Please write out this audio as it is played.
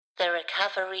The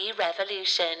Recovery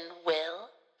Revolution will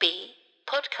be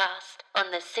podcast on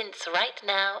the Since Right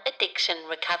Now Addiction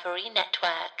Recovery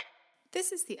Network.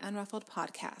 This is the Unruffled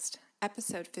Podcast,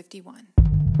 episode 51.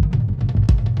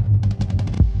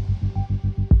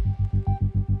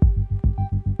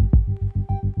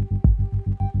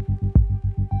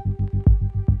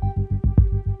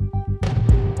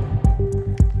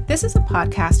 This is a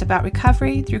podcast about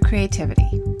recovery through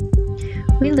creativity.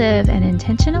 We live an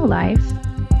intentional life.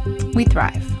 We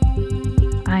thrive.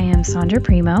 I am Sandra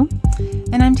Primo.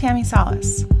 And I'm Tammy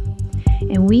Salas.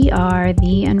 And we are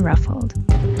the Unruffled.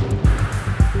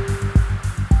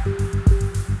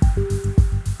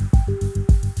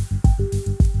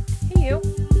 Hey, you.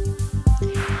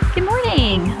 Good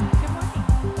morning. Good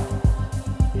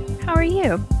morning. How are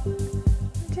you?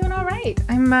 Doing all right.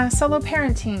 I'm solo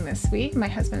parenting this week. My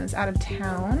husband is out of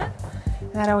town.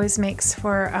 That always makes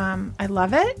for, I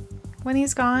love it when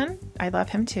he's gone. I love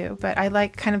him too, but I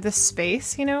like kind of the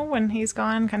space, when he's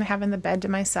gone, kind of having the bed to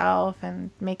myself and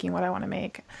making what I want to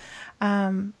make.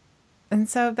 And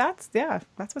so that's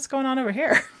what's going on over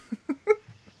here.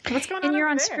 What's going on and you're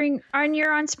over on there?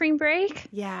 You're on spring break?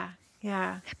 Yeah.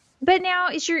 But now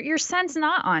is your son's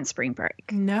not on spring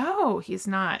break? No, he's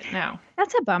not. No.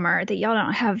 That's a bummer that y'all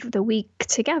don't have the week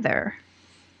together.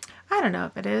 I don't know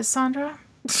if it is, Sandra.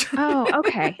 Oh,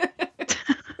 okay.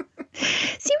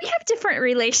 See, we have different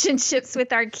relationships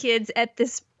with our kids at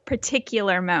this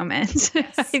particular moment,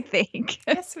 yes. I think.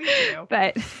 Yes, we do.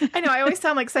 But I know I always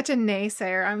sound like such a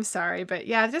naysayer. I'm sorry. But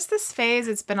yeah, just this phase,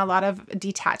 it's been a lot of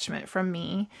detachment from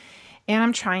me. And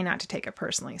I'm trying not to take it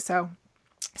personally. So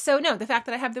no, the fact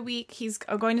that I have the week, he's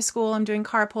going to school, I'm doing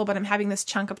carpool, but I'm having this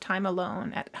chunk of time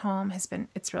alone at home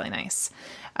it's really nice.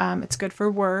 It's good for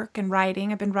work and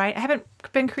writing. I haven't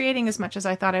been creating as much as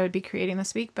I thought I would be creating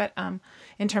this week, but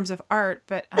in terms of art,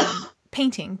 but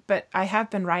painting, but I have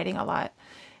been writing a lot.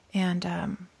 And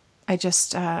I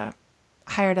just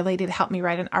hired a lady to help me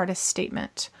write an artist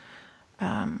statement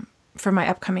for my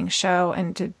upcoming show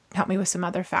and to help me with some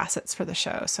other facets for the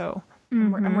show. So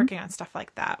I'm working on stuff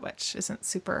like that, which isn't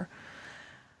super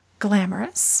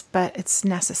glamorous, but it's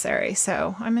necessary.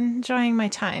 So I'm enjoying my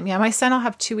time. Yeah, my son will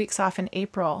have 2 weeks off in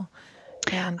April.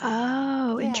 And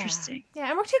interesting. Yeah,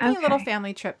 and we're taking a little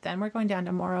family trip then. We're going down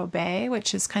to Morro Bay,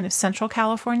 which is kind of central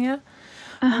California,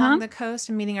 along the coast,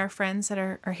 and meeting our friends that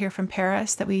are here from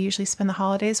Paris that we usually spend the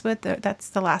holidays with. That's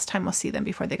the last time we'll see them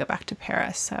before they go back to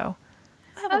Paris. So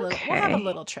we'll have a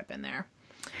little trip in there.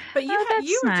 But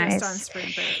you were nice. just on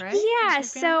spring break, right? Yeah,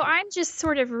 so I'm just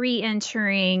sort of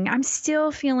re-entering. I'm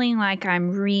still feeling like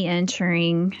I'm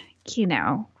re-entering,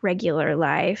 regular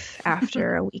life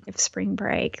after a week of spring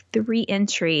break. The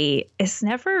re-entry is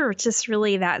never just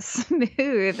really that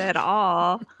smooth at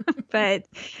all, but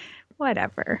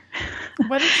whatever.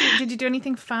 What did you do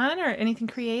anything fun or anything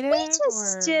creative? We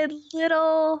just did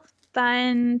little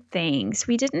fun things.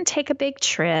 We didn't take a big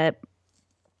trip,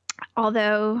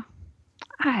 although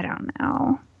I don't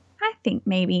know. I think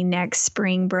maybe next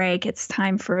spring break it's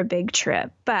time for a big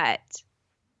trip. But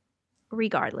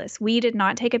regardless, we did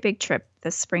not take a big trip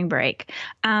this spring break.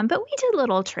 But we did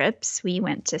little trips. We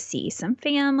went to see some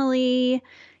family,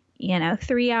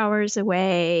 3 hours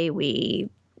away. We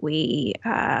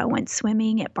went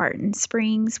swimming at Barton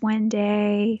Springs one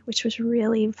day, which was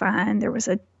really fun. There was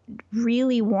a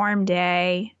really warm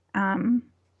day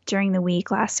during the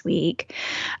week last week.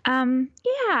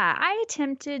 I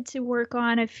attempted to work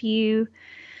on a few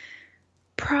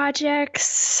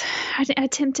projects. I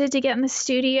attempted to get in the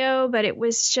studio, but it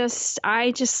was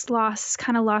I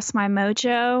kind of lost my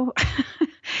mojo.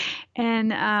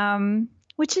 And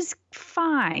which is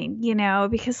fine,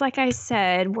 because like I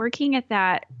said, working at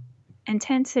that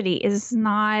intensity is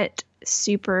not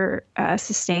super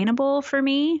sustainable for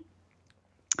me.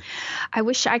 I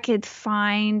wish I could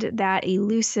find that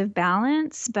elusive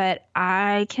balance, but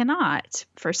I cannot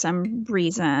for some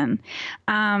reason.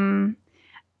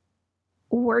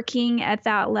 Working at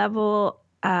that level,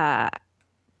 I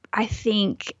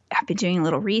think I've been doing a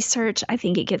little research. I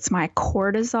think it gets my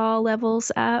cortisol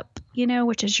levels up,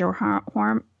 which is your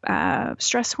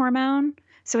stress hormone.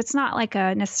 So it's not like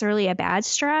necessarily a bad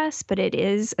stress, but it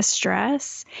is a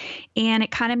stress. And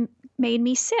it kind of made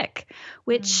me sick,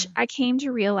 which I came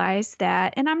to realize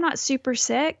that, and I'm not super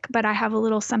sick, but I have a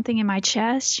little something in my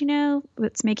chest,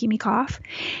 that's making me cough.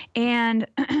 And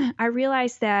I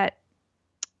realized that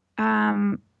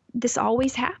this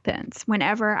always happens.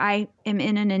 Whenever I am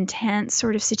in an intense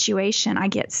sort of situation, I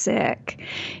get sick.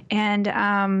 And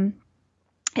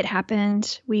it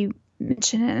happened, we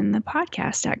mentioned it in the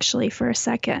podcast actually for a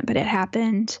second, but it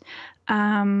happened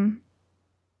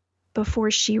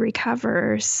before she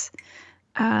recovers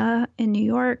in New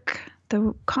York,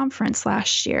 the conference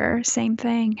last year, same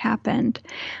thing happened.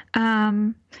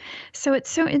 So it's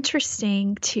so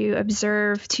interesting to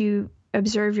observe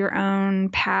your own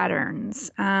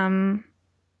patterns. When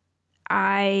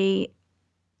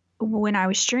I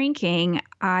was drinking,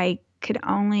 I could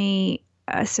only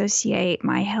associate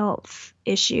my health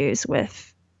issues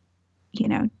with,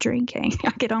 drinking.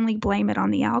 I could only blame it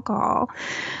on the alcohol.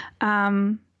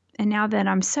 And now that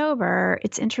I'm sober,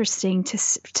 it's interesting to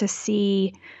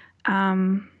see,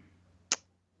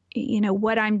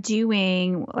 what I'm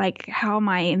doing, like how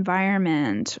my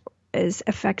environment is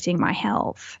affecting my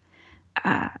health.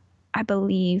 I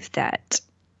believe that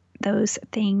those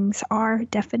things are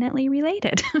definitely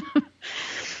related.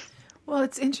 Well,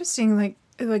 it's interesting,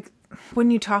 like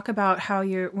when you talk about how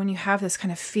when you have this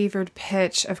kind of fevered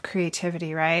pitch of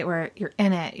creativity, right? Where you're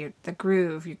in it, you're the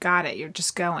groove, you got it, you're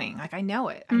just going. Like, I know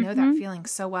it. I know that feeling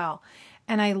so well.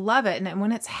 And I love it. And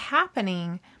when it's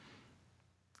happening,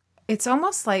 it's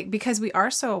almost like, because we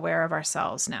are so aware of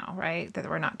ourselves now, right? That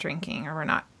we're not drinking, or we're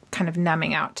not kind of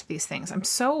numbing out to these things. I'm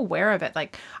so aware of it.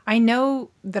 Like, I know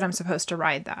that I'm supposed to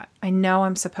ride that. I know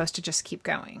I'm supposed to just keep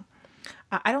going.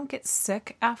 I don't get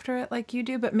sick after it like you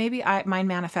do, but maybe mine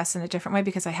manifests in a different way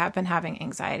because I have been having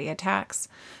anxiety attacks.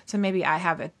 So maybe I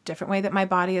have a different way that my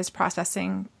body is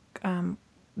processing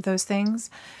those things.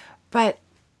 But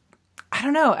I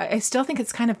don't know. I still think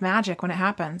it's kind of magic when it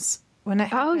happens. When it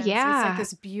happens, Oh, yeah. It's like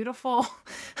this beautiful,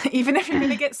 even if you're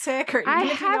going to get sick, or even I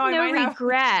if have no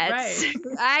regrets.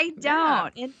 Right. I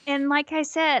don't. Yeah. And like I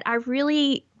said, I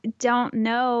really don't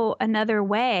know another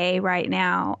way right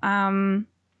now.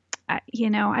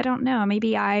 I don't know.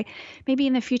 Maybe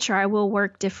in the future I will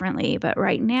work differently, but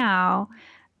right now,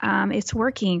 it's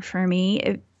working for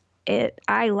me.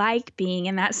 I like being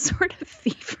in that sort of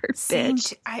fever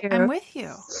pitch. I'm with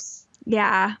you.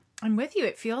 Yeah. I'm with you.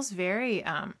 It feels very,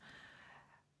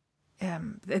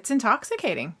 it's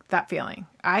intoxicating, that feeling.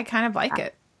 I kind of like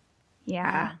it.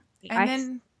 Yeah. And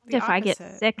then if I get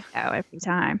sick though every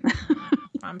time.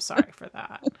 I'm sorry for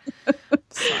that.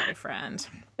 Sorry, friend.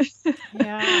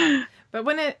 Yeah. But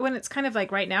when it's kind of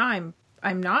like right now,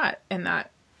 I'm not in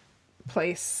that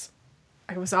place.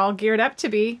 I was all geared up to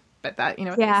be, but that,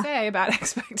 what they say about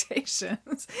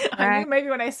expectations. Right. I knew maybe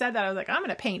when I said that, I was like, I'm going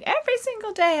to paint every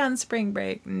single day on spring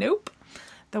break. Nope.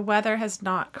 The weather has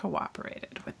not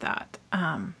cooperated with that.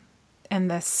 And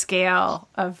the scale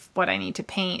of what I need to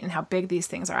paint and how big these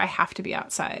things are, I have to be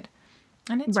outside.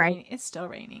 And it's raining. It's still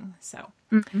raining. So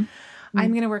I'm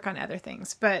going to work on other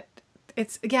things, but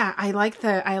I like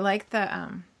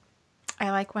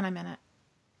when I'm in it.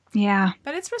 Yeah.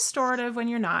 But it's restorative when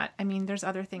you're not. I mean, there's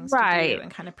other things to do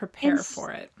and kind of prepare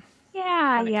for it.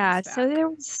 Yeah, yeah.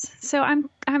 So I'm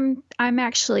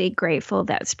actually grateful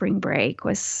that spring break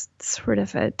was sort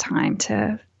of a time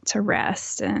to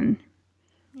rest and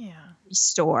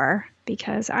restore,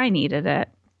 because I needed it.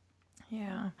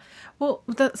 Yeah. Well,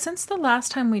 since the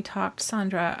last time we talked,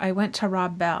 Sandra, I went to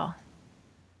Rob Bell.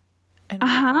 And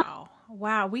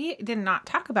wow, we did not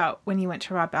talk about when you went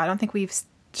to Rob Bell. I don't think we've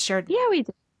shared. Yeah, we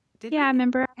did. I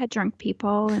remember I had drunk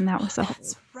people, and that was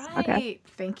That's right. Okay.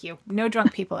 Thank you. No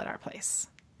drunk people at our place.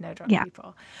 No drunk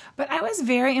people. But I was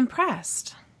very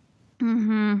impressed.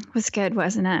 It was good,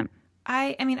 wasn't it?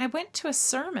 I mean, I went to a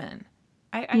sermon.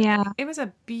 It was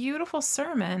a beautiful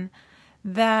sermon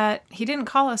that he didn't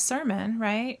call a sermon,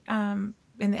 right?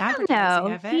 In the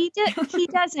advertising of it. He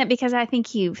doesn't, because I think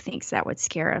he thinks that would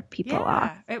scare people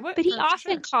off. But he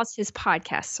often calls his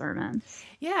podcast sermons.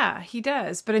 Yeah, he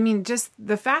does. But I mean, just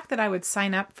the fact that I would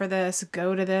sign up for this,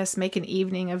 go to this, make an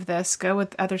evening of this, go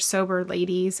with other sober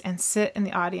ladies and sit in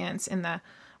the audience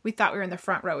we thought we were in the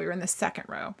front row. We were in the second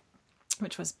row,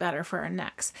 which was better for our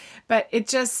necks. But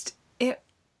it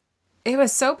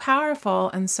was so powerful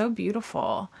and so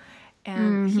beautiful.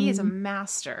 And he is a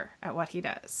master at what he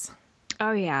does.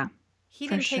 Oh yeah. He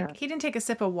didn't take a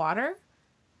sip of water.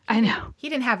 I know. He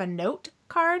didn't have a note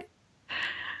card.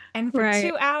 And for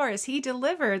 2 hours he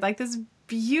delivered like this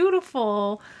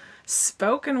beautiful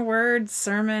spoken word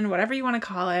sermon, whatever you want to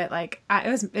call it. Like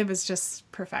it was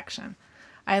just perfection.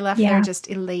 I left there just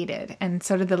elated, and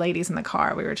so did the ladies in the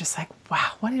car. We were just like,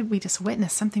 wow, what did we just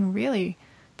witness? Something really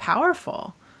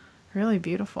powerful, really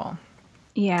beautiful.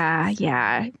 Yeah,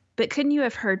 yeah. But couldn't you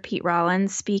have heard Pete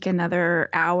Rollins speak another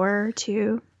hour or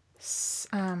two?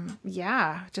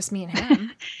 Yeah, just me and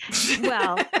him.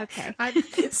 Well, okay.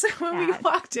 So when we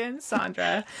walked in,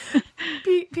 Sandra,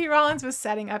 Pete Rollins was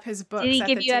setting up his books. Did he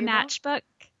give you table. A matchbook?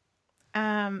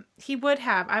 He would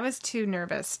have. I was too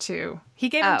nervous to. He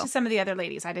gave them to some of the other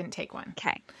ladies. I didn't take one.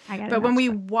 Okay, I got it. But when we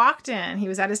walked in, he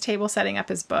was at his table setting up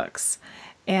his books,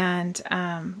 And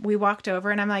we walked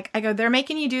over, and I go, they're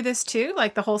making you do this too?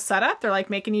 Like the whole setup? They're like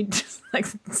making you just like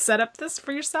set up this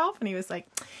for yourself? And he was like,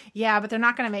 yeah, but they're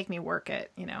not going to make me work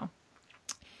it, you know?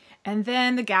 And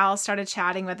then the gals started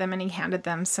chatting with him, and he handed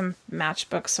them some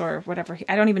matchbooks or whatever.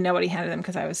 I don't even know what he handed them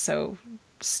because I was so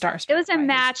starstruck. It was a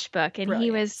matchbook, and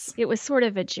it was sort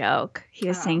of a joke. He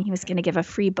was saying he was going to give a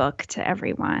free book to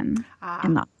everyone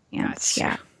in the audience. Gotcha.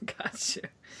 Yeah. Gotcha.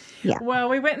 Yeah. Well,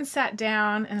 we went and sat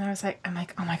down, and I'm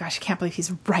like, oh my gosh, I can't believe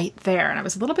he's right there. And I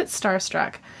was a little bit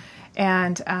starstruck.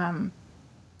 And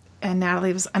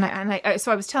Natalie was,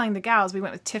 so I was telling the gals, we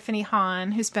went with Tiffany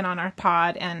Hahn, who's been on our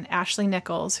pod, and Ashley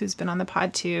Nichols, who's been on the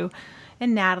pod too,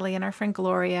 and Natalie and our friend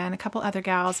Gloria and a couple other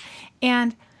gals.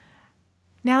 And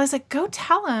Natalie's like, go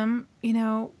tell him, you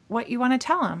know, what you want to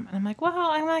tell him. And I'm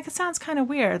like, it sounds kind of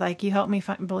weird. Like, you help me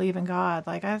believe in God.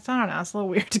 Like, I don't know. It's a little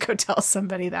weird to go tell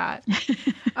somebody that.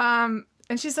 And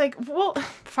she's like, well,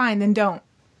 fine, then don't.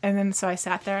 And then so I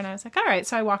sat there, and I was like, all right.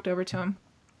 So I walked over to him,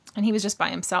 and he was just by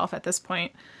himself at this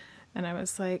point. And I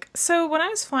was like, so when I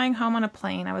was flying home on a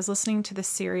plane, I was listening to the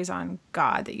series on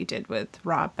God that you did with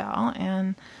Rob Bell.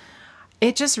 And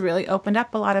it just really opened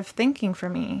up a lot of thinking for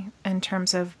me in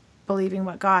terms of believing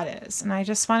what God is. And I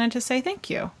just wanted to say thank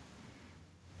you.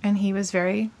 And he was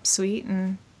very sweet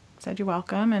and said, you're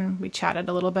welcome. And we chatted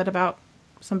a little bit about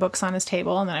some books on his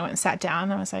table. And then I went and sat down,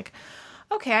 and I was like,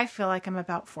 okay, I feel like I'm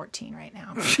about 14 right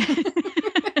now. I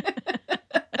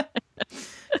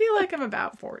feel like I'm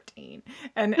about 14.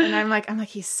 And I'm like,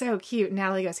 he's so cute. And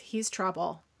Natalie goes, he's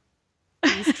trouble.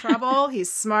 He's trouble.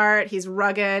 He's smart. He's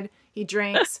rugged. He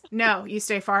drinks. No, you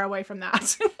stay far away from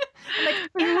that. I'm like,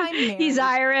 and I'm married. He's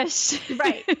Irish.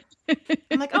 Right.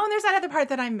 I'm like, and there's that other part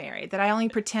that I'm married, that I only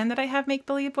pretend that I have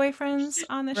make-believe boyfriends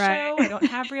on the show. I don't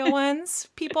have real ones,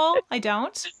 people. I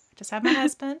don't. I just have my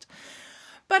husband.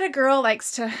 But a girl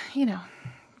likes to, you know,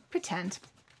 pretend.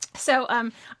 So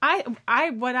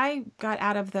what I got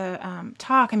out of the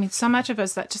talk, I mean, so much of it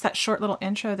was that short little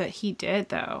intro that he did,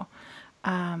 though,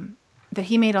 that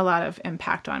he made a lot of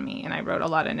impact on me. And I wrote a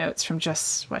lot of notes from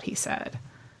just what he said.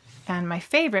 And my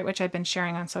favorite, which I've been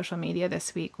sharing on social media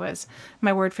this week, was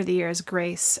my word for the year is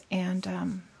grace.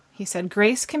 And he said,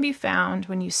 grace can be found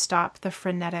when you stop the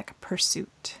frenetic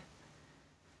pursuit.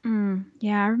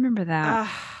 Yeah, I remember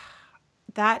that.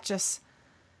 That's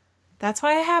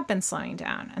why I have been slowing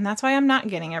down. And that's why I'm not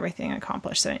getting everything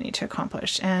accomplished that I need to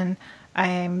accomplish. And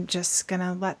I'm just going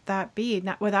to let that be,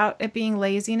 not without it being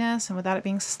laziness and without it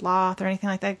being sloth or anything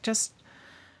like that. Just,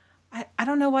 I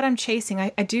don't know what I'm chasing.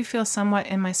 I do feel somewhat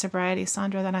in my sobriety,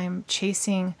 Sandra, that I'm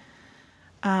chasing,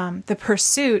 the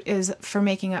pursuit is for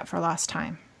making up for lost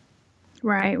time.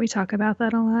 Right. We talk about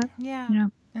that a lot. Yeah. Yeah.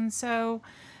 And so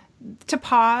to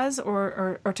pause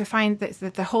or to find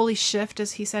that the holy shift,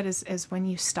 as he said, is when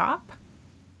you stop.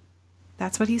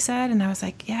 That's what he said. And I was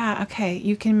like, yeah, okay,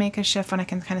 you can make a shift when I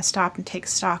can kind of stop and take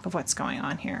stock of what's going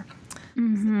on here.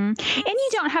 Mm-hmm. And you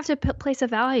don't have to place a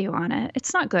value on it.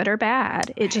 It's not good or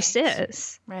bad. It just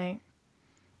is. Right.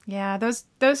 Yeah.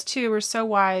 Those two were so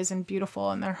wise and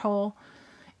beautiful, and their whole,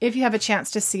 if you have a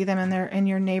chance to see them in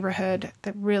your neighborhood,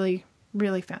 they're really,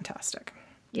 really fantastic.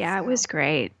 Yeah, it was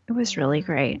great. It was really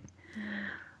great.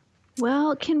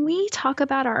 Well, can we talk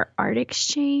about our art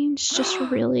exchange just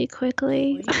really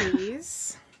quickly?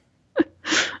 Please.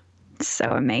 So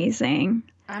amazing.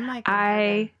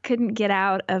 I couldn't get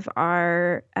out of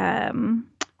our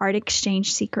art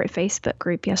exchange secret Facebook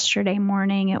group yesterday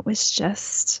morning. It was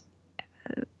just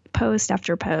post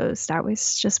after post. I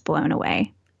was just blown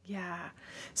away. Yeah.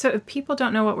 So if people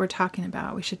don't know what we're talking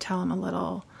about, we should tell them a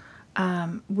little.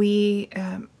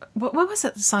 What was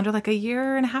it, Sandra, like a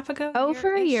year and a half ago?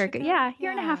 Over a year ago. Yeah, a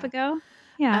year and a half ago.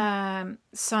 Yeah.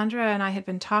 Sandra and I had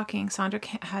been talking. Sandra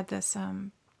had this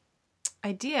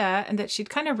idea, and that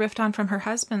she'd kind of riffed on from her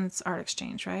husband's art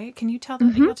exchange, right? Can you tell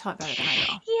them? You'll tell it better than I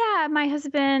will. Yeah, my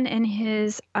husband and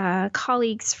his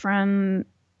colleagues from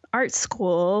art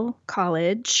school,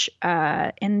 college,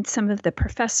 and some of the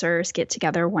professors get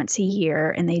together once a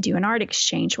year, and they do an art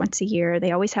exchange once a year.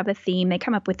 They always have a theme. They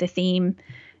come up with a theme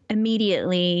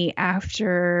immediately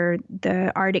after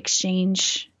the art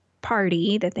exchange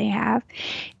party that they have,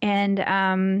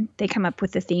 and they come up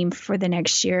with the theme for the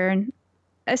next year. And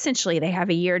essentially, they have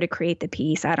a year to create the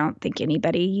piece. I don't think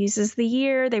anybody uses the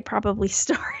year. They probably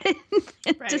start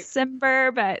in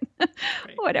December, but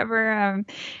whatever.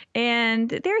 And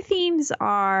their themes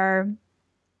are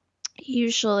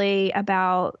usually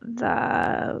about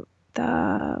the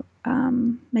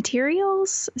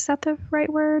materials. Is that the right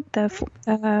word?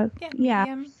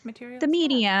 Medium materials. The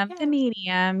medium, Yeah. the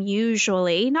medium,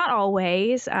 usually, not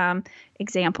always.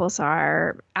 Examples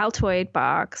are Altoid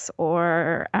box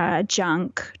or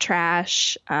junk,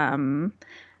 trash,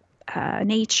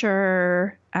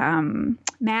 nature,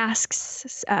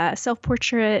 masks,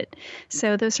 self-portrait.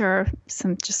 So those are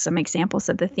some examples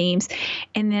of the themes.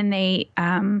 And then they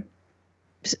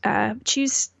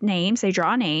choose names, they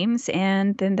draw names,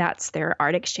 and then that's their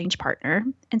art exchange partner.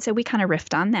 And so we kind of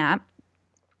riffed on that.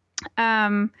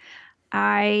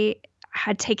 I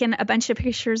had taken a bunch of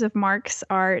pictures of Mark's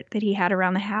art that he had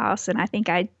around the house, and I think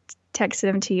I texted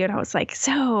him to you, and I was like,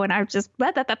 and I just,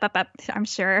 I'm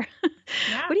sure.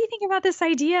 Yeah. What do you think about this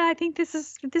idea? I think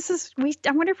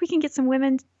I wonder if we can get some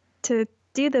women to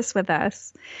do this with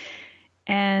us.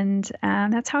 And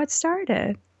that's how it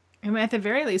started. And at the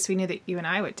very least, we knew that you and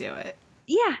I would do it.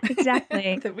 Yeah,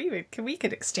 exactly. That we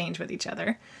could exchange with each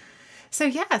other. So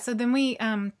then we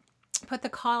put the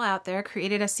call out there,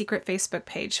 created a secret Facebook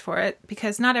page for it,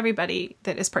 because not everybody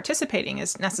that is participating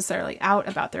is necessarily out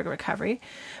about their recovery.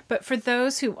 But for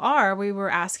those who are, we were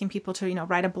asking people to,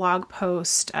 write a blog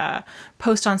post,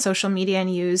 post on social media,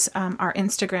 and use our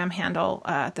Instagram handle,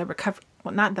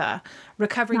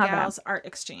 Recovery Gals Art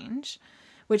Exchange,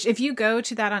 which if you go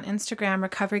to that on Instagram,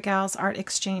 Recovery Gals Art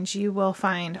Exchange, you will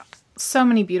find so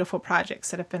many beautiful projects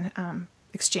that have been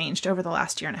exchanged over the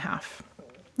last year and a half.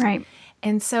 Right.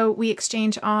 And so we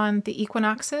exchange on the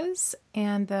equinoxes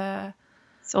and the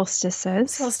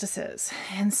solstices.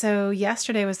 And so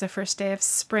yesterday was the first day of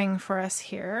spring for us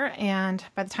here. And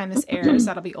by the time this airs,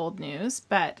 that'll be old news.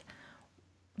 But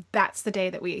that's the day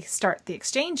that we start the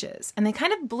exchanges. And they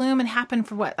kind of bloom and happen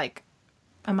for what, like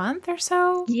a month or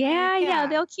so? Yeah.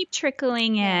 They'll keep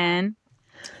trickling in.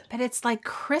 But it's like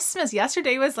Christmas.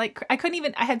 Yesterday was like, I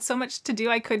had so much to do.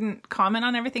 I couldn't comment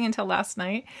on everything until last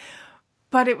night.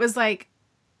 But it was like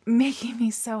making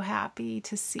me so happy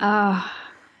to see.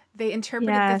 They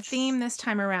interpreted the theme this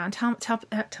time around. Tell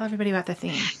everybody about the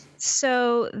theme.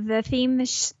 So the theme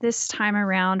this time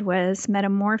around was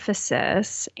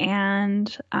metamorphosis,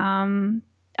 and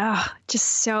just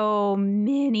so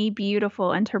many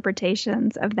beautiful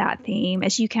interpretations of that theme,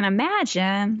 as you can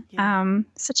imagine. Yeah.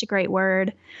 Such a great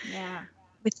word. Yeah.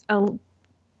 With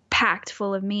packed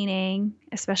full of meaning,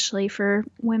 especially for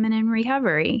women in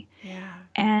recovery. Yeah.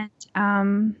 And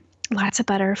lots of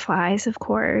butterflies, of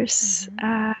course.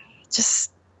 Mm-hmm.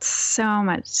 Just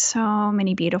so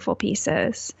many beautiful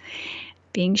pieces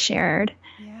being shared.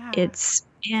 Yeah.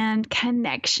 And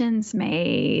connections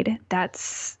made.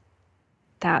 That's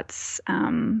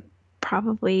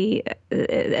probably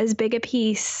as big a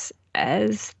piece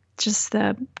as just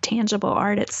the tangible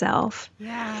art itself.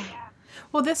 Yeah.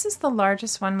 Well, this is the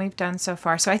largest one we've done so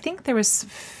far. So I think there was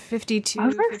 52,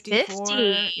 over 54.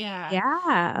 50.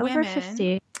 Yeah, women. Over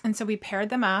 50. And so we paired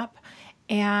them up.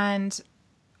 And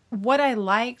what I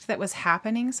liked that was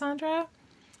happening, Sandra,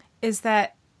 is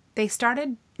that they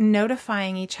started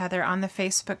notifying each other on the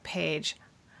Facebook page,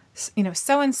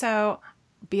 so-and-so,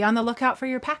 be on the lookout for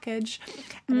your package.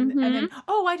 And then,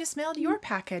 I just mailed your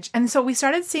package. And so we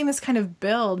started seeing this kind of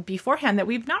build beforehand that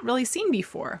we've not really seen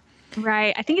before.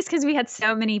 Right. I think it's because we had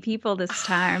so many people this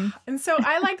time. And so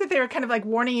I like that they were kind of like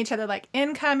warning each other, like,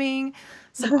 incoming,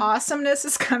 some awesomeness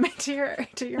is coming to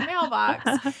your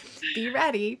mailbox. Be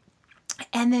ready.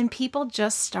 And then people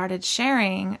just started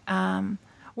sharing,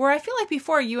 where I feel like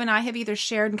before you and I have either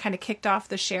shared and kind of kicked off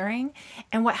the sharing.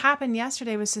 And what happened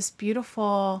yesterday was this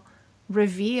beautiful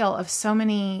reveal of so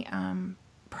many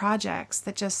projects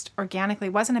that just organically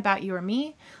wasn't about you or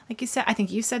me. Like you said, I think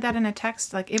you said that in a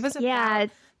text, like it was about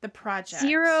the project.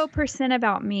 0%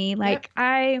 about me. Like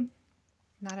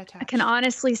not attached. I can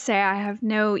honestly say I have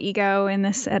no ego in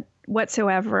this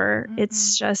whatsoever. Mm-hmm.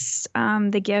 It's just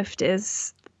the gift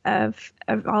is of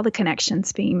all the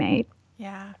connections being made.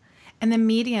 Yeah. And the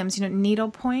mediums,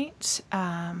 needlepoint,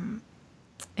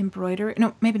 embroidery.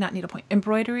 No, maybe not needlepoint.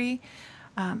 Embroidery.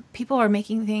 People are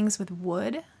making things with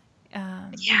wood.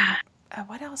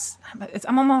 What else?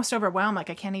 I'm almost overwhelmed.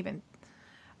 Like I can't even.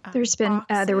 There's been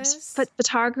there was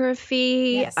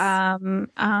photography, yes.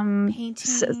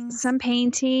 Paintings. Some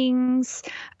paintings,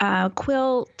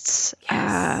 quilts.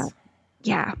 Yes.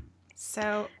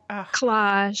 So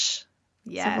collage.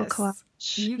 Yes. Collage.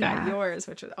 You got yours,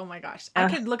 which was, oh my gosh. I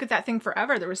could look at that thing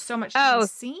forever. There was so much to be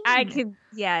seen. I could,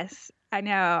 yes. I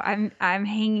know. I'm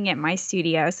hanging at my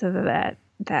studio so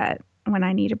that when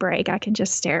I need a break, I can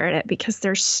just stare at it because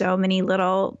there's so many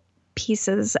little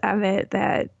pieces of it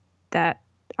that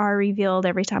are revealed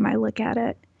every time I look at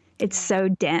it. It's so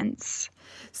dense.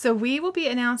 So we will be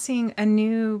announcing a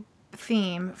new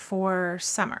theme for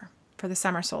summer, for the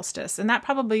summer solstice. And that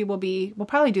probably we'll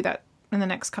probably do that in the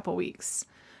next couple weeks.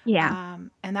 Yeah.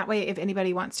 And that way, if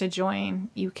anybody wants to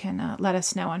join, you can let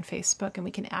us know on Facebook and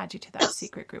we can add you to that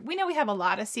secret group. We know we have a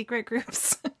lot of secret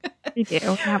groups. We do.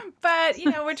 Yep. But,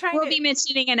 we're trying We'll be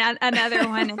mentioning another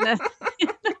one in the,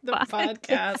 the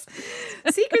podcast.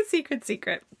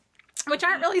 Secret. Which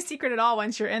aren't really secret at all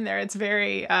once you're in there. It's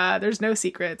very, there's no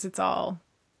secrets. It's all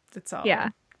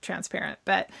transparent.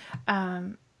 But,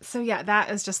 so yeah,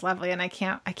 that is just lovely. And I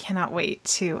cannot wait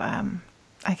to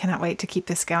keep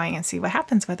this going and see what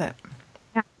happens with it.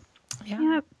 Yeah.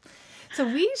 Yep. So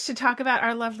we should talk about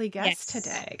our lovely guest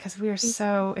today, because we are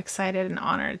so excited and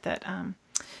honored that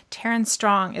Taryn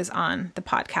Strong is on the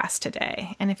podcast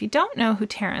today. And if you don't know who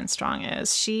Taryn Strong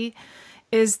is, she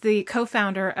is the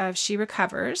co-founder of She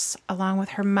Recovers, along with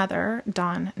her mother,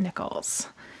 Dawn Nichols.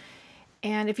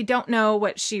 And if you don't know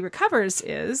what She Recovers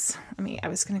is, I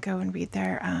was going to go and read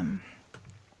their...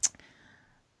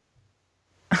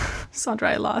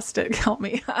 Sandra, I lost it. Help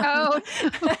me. Oh.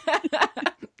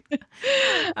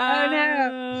 Oh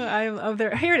no! I'm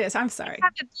there. Here it is. I'm sorry. They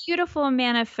have a beautiful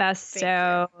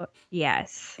manifesto.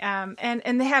 Yes. And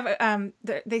they have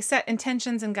they set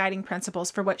intentions and guiding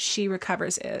principles for what She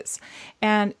Recovers is,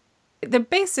 and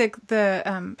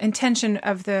the intention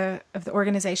of the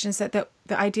organization is that the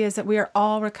idea is that we are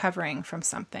all recovering from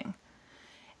something.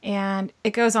 And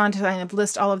it goes on to kind of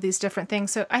list all of these different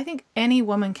things. So I think any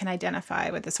woman can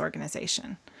identify with this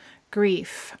organization.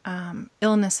 Grief,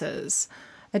 illnesses,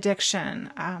 addiction,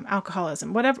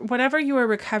 alcoholism, whatever you are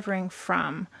recovering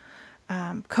from,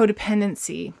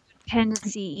 codependency,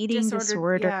 eating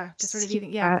disorder, disordered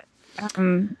eating, yeah.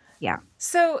 Yeah.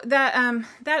 So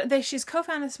that she's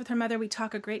co-founded this with her mother. We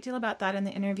talk a great deal about that in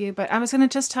the interview, but I was going to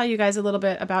just tell you guys a little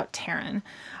bit about Taryn.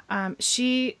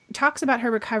 She talks about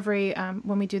her recovery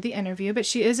when we do the interview, but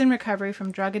she is in recovery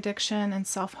from drug addiction and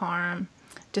self-harm,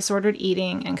 disordered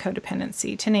eating, and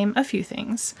codependency, to name a few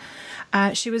things.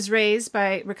 She was raised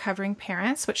by recovering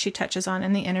parents, which she touches on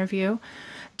in the interview.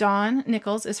 Dawn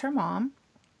Nichols is her mom.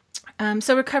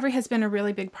 So recovery has been a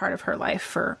really big part of her life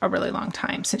for a really long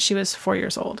time, since she was 4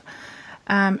 years old.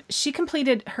 She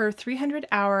completed her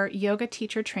 300-hour yoga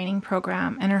teacher training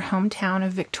program in her hometown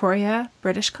of Victoria,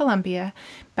 British Columbia,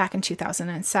 back in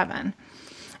 2007,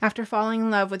 after falling in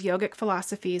love with yogic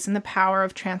philosophies and the power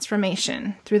of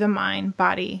transformation through the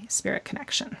mind-body-spirit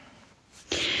connection.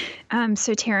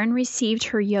 So Taryn received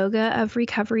her Yoga of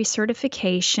Recovery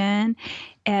certification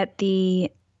at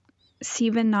the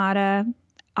Sivanada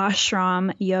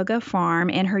Ashram Yoga Farm,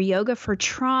 and her Yoga for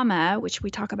Trauma, which we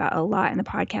talk about a lot in the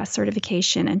podcast,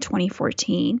 certification in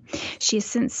 2014. She has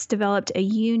since developed a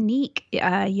unique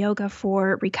Yoga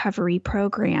for Recovery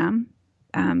program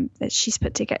that she's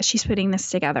put together. She's putting this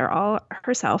together all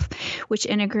herself, which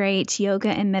integrates yoga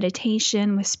and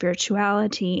meditation with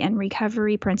spirituality and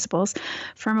recovery principles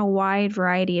from a wide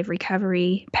variety of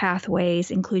recovery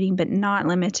pathways, including but not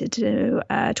limited to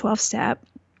 12-step.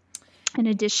 In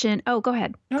addition, go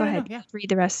ahead. Go ahead. Yeah. Read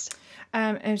the rest.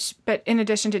 But in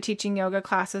addition to teaching yoga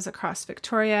classes across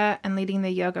Victoria and leading the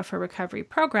Yoga for Recovery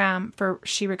program for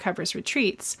She Recovers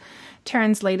retreats,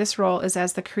 Taryn's latest role is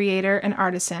as the creator and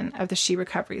artisan of the She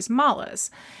Recovers malas.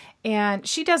 And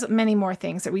she does many more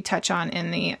things that we touch on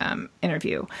in the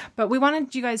interview. But we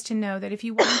wanted you guys to know that if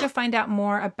you wanted to find out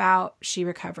more about She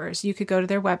Recovers, you could go to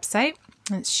their website.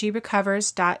 It's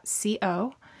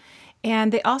sherecovers.co.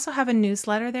 And they also have a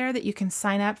newsletter there that you can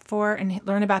sign up for and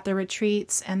learn about their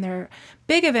retreats and their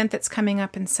big event that's coming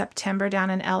up in September down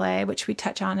in LA, which we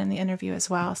touch on in the interview as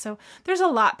well. So there's a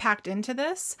lot packed into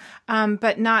this,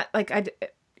 but not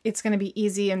it's going to be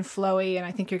easy and flowy. And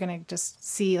I think you're going to just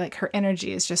see her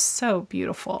energy is just so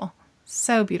beautiful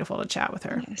to chat with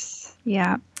her. Yes.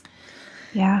 Yeah.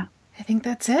 Yeah. I think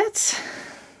that's it.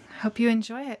 Hope you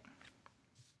enjoy it.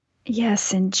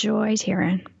 Yes. Enjoy,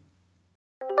 Taryn.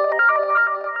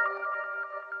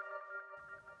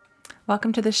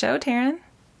 Welcome to the show, Taryn.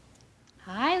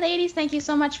 Hi, ladies. Thank you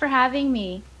so much for having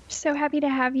me. So happy to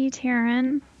have you,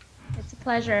 Taryn. It's a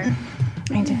pleasure.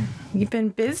 I do. You've been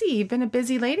busy. You've been a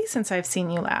busy lady since I've seen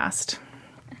you last.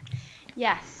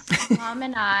 Yes. Mom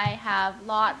and I have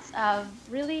lots of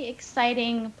really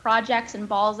exciting projects and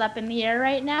balls up in the air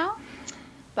right now,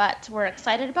 but we're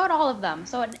excited about all of them.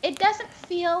 So it doesn't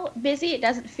feel busy. It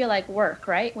doesn't feel like work,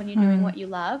 right, when you're doing what you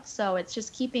love. So it's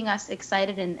just keeping us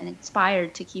excited and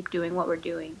inspired to keep doing what we're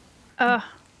doing. Oh,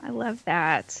 I love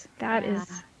that. That is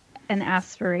an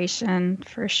aspiration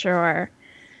for sure.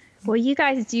 Well, you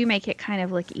guys do make it kind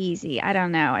of look easy. I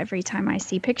don't know. Every time I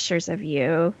see pictures of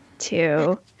you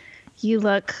two,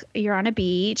 you're on a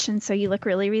beach, and so you look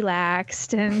really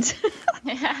relaxed and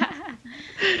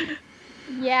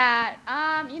Yeah,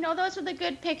 those are the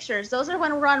good pictures. Those are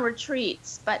when we're on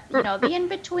retreats. But, the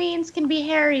in-betweens can be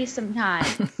hairy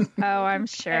sometimes. oh, I'm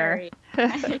sure.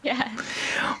 Yeah.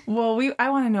 Well, we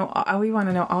want to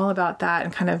know all about that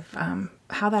and kind of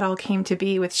how that all came to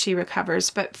be with She Recovers.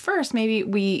 But first, maybe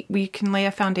we can lay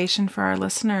a foundation for our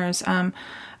listeners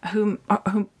who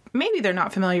maybe they're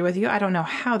not familiar with you. I don't know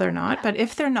how they're not, but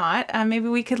if they're not, maybe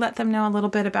we could let them know a little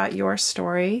bit about your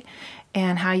story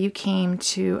and how you came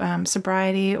to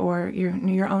sobriety or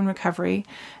your own recovery.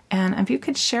 And if you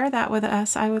could share that with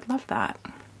us, I would love that.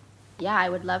 Yeah, I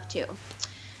would love to.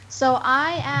 So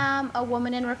I am a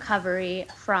woman in recovery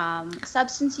from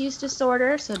substance use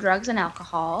disorder, so drugs and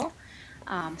alcohol,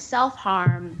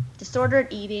 self-harm, disordered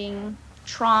eating,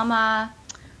 trauma,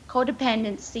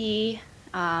 codependency,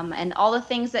 and all the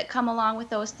things that come along with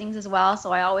those things as well.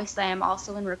 So I always say I'm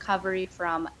also in recovery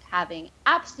from having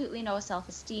absolutely no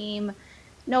self-esteem,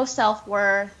 no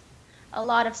self-worth, a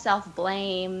lot of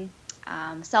self-blame,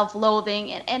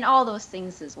 self-loathing, and all those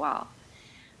things as well.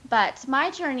 But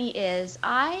my journey is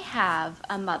I have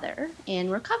a mother in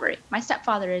recovery. My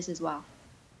stepfather is as well.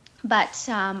 But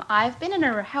I've been in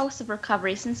a house of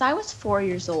recovery since I was 4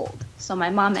 years old. So my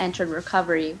mom entered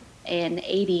recovery in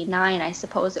 89, I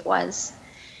suppose it was.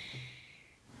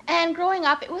 And growing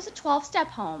up, it was a 12-step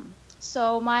home.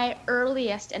 So my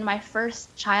earliest and my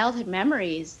first childhood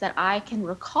memories that I can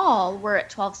recall were at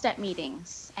 12-step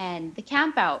meetings and the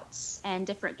campouts and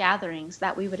different gatherings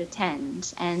that we would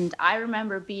attend. And I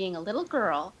remember being a little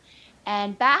girl,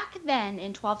 and back then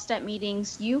in 12-step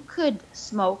meetings, you could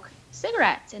smoke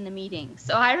cigarettes in the meeting.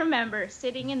 So I remember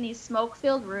sitting in these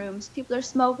smoke-filled rooms, people are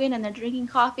smoking and they're drinking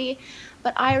coffee,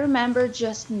 but I remember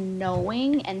just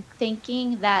knowing and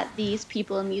thinking that these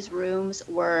people in these rooms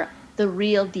were the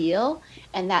real deal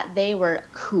and that they were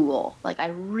cool. Like, I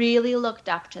really looked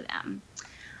up to them.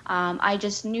 I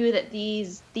just knew that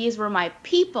these were my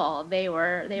people. They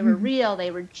were real,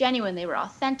 they were genuine, they were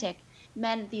authentic.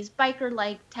 Men, these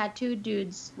biker-like tattooed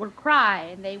dudes would cry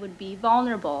and they would be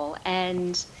vulnerable,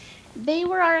 and they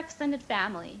were our extended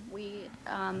family. We,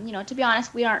 to be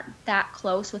honest, we aren't that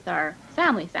close with our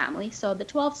family. So the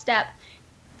 12-step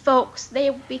folks,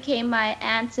 they became my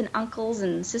aunts and uncles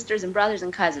and sisters and brothers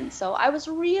and cousins. So I was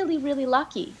really, really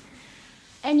lucky.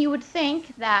 And you would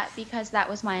think that because that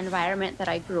was my environment that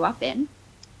I grew up in,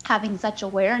 having such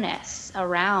awareness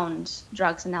around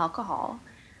drugs and alcohol,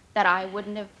 that I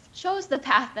wouldn't have chose the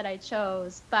path that I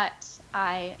chose. But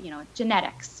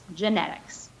genetics.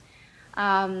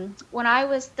 When I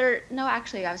was I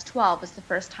was 12 was the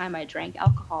first time I drank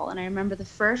alcohol. And I remember the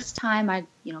first time I,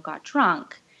 got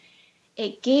drunk,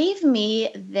 it gave me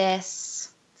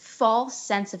this false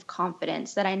sense of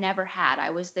confidence that I never had. I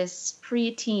was this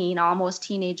preteen, almost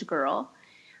teenage girl.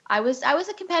 I was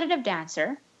a competitive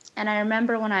dancer. And I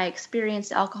remember when I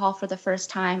experienced alcohol for the first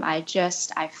time, I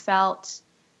felt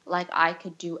like I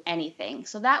could do anything.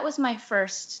 So that was my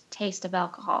first taste of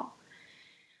alcohol.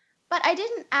 But I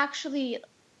didn't actually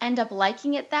end up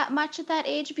liking it that much at that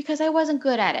age because I wasn't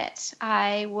good at it.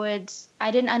 I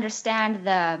didn't understand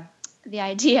the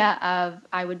idea of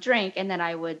I would drink and then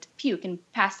I would puke and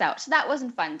pass out. So that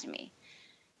wasn't fun to me.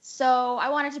 So I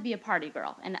wanted to be a party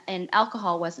girl, and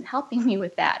alcohol wasn't helping me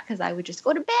with that because I would just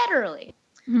go to bed early.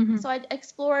 Mm-hmm. So I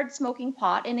explored smoking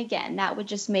pot, and again, that would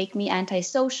just make me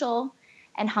antisocial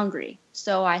and hungry.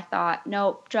 So I thought,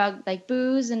 nope, drug like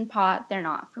booze and pot, they're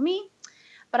not for me.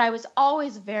 But I was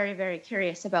always very, very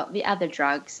curious about the other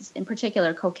drugs, in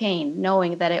particular cocaine,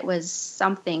 knowing that it was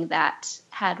something that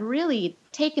had really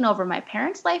taken over my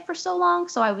parents' life for so long.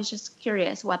 So I was just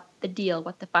curious what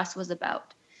the fuss was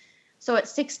about. So at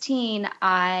 16,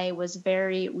 I was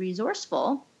very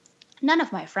resourceful. None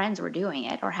of my friends were doing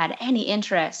it or had any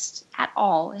interest at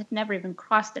all. It had never even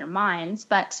crossed their minds,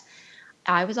 but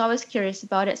I was always curious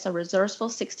about it. So resourceful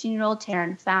 16-year-old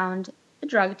Taryn found a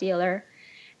drug dealer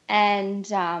and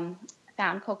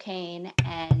found cocaine,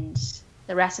 and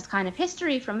the rest is kind of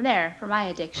history from there for my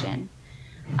addiction.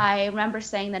 I remember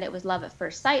saying that it was love at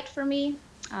first sight for me.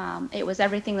 It was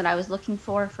everything that I was looking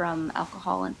for from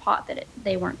alcohol and pot that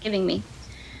they weren't giving me.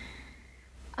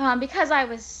 Because I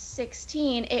was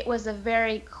 16, it was a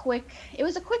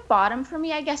quick bottom for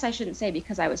me. I guess I shouldn't say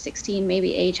because I was 16.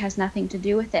 Maybe age has nothing to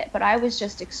do with it, but I was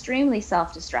just extremely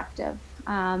self-destructive.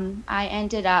 I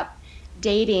ended up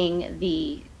dating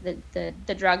the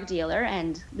drug dealer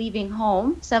and leaving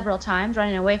home several times,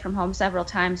 running away from home several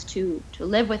times to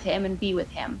live with him and be with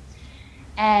him.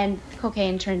 And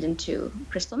cocaine turned into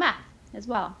crystal meth as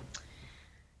well.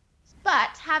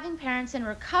 But having parents in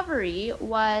recovery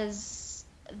was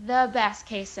the best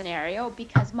case scenario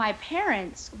because my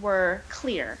parents were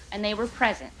clear and they were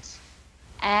present.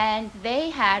 And they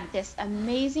had this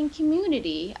amazing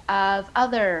community of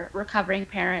other recovering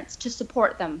parents to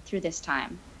support them through this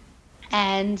time.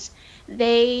 And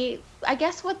I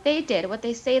guess what they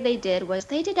say they did was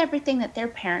they did everything that their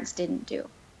parents didn't do.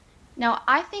 Now,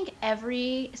 I think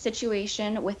every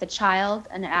situation with a child,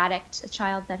 an addict, a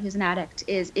child who's an addict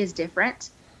is different.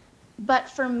 But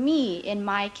for me, in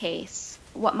my case,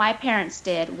 what my parents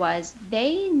did was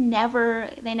they never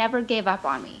gave up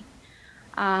on me.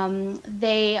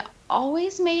 They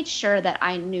always made sure that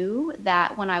I knew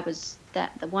that when I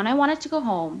wanted to go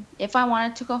home, if I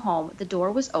wanted to go home, the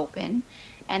door was open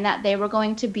and that they were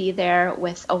going to be there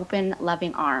with open,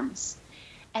 loving arms.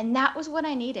 And that was what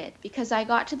I needed because I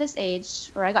got to this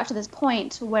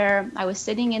point where I was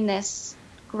sitting in this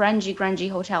grungy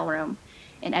hotel room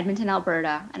in Edmonton,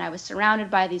 Alberta, and I was surrounded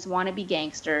by these wannabe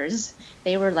gangsters.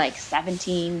 They were like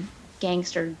 17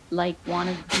 gangster-like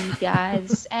wannabe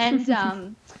guys.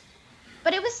 And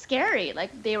but it was scary.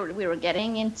 Like we were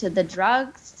getting into the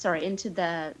into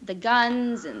the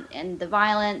guns and the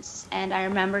violence. And I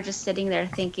remember just sitting there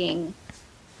thinking,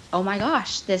 oh my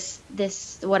gosh, this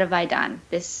what have I done?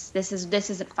 This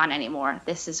isn't fun anymore.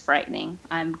 This is frightening.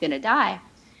 I'm gonna die.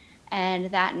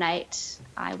 And that night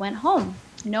I went home,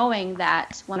 knowing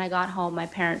that when I got home, my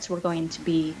parents were going to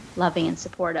be loving and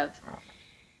supportive.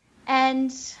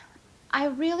 And I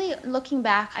really, looking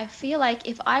back, I feel like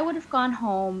if I would have gone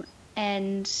home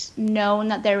and known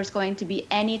that there was going to be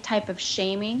any type of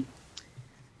shaming,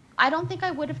 I don't think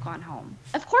I would have gone home.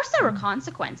 Of course, there were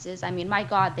consequences. I mean, my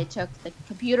God, they took the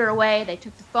computer away. They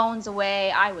took the phones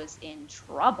away. I was in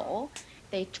trouble.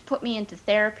 They put me into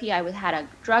therapy. I had a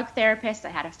drug therapist. I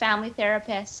had a family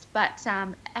therapist. But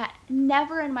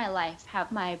never in my life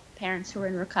have my parents who were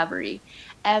in recovery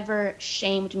ever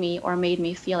shamed me or made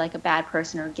me feel like a bad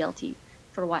person or guilty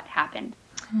for what happened.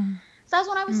 So that was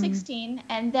when I was 16.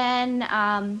 And then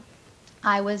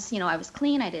I was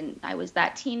clean. I was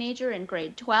that teenager in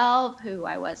grade 12 who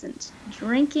I wasn't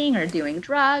drinking or doing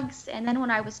drugs. And then when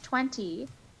I was 20,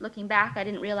 looking back, I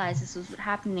didn't realize this was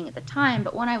happening at the time.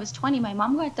 But when I was 20, my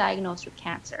mom got diagnosed with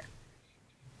cancer.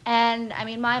 And I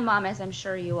mean, my mom, as I'm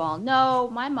sure you all know,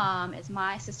 my mom is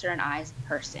my sister and I's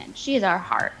person. She is our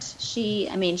heart.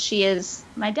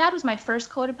 My dad was my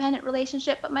first codependent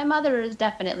relationship, but my mother is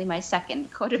definitely my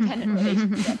second codependent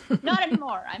relationship. Not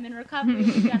anymore. I'm in recovery.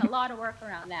 We've done a lot of work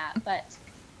around that. But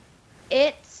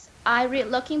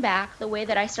looking back, the way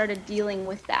that I started dealing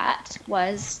with that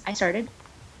was I started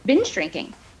binge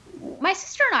drinking. My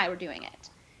sister and I were doing it.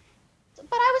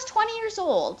 But I was 20 years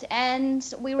old,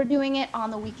 and we were doing it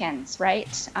on the weekends, right?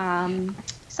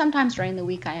 Sometimes during the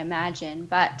week, I imagine.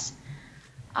 But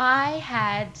I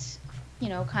had,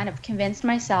 kind of convinced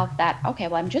myself that, okay,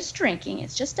 well, I'm just drinking.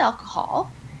 It's just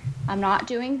alcohol. I'm not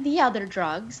doing the other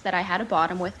drugs that I had a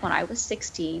bottom with when I was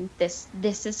 16. This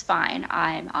is fine.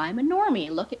 I'm a normie.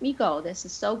 Look at me go. This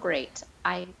is so great.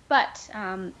 But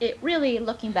it really,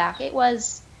 looking back, it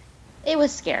was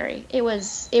scary. It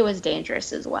was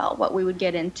dangerous as well, what we would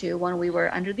get into when we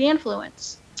were under the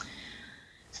influence.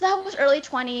 So that was early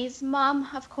 20s. Mom,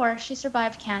 of course, she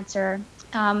survived cancer.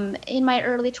 In my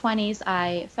early 20s,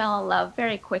 I fell in love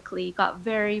very quickly.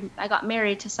 I got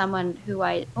married to someone who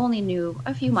I only knew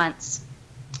a few months.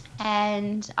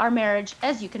 And our marriage,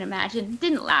 as you can imagine,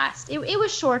 didn't last. It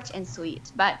was short and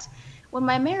sweet. But when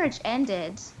my marriage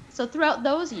ended, so throughout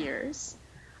those years,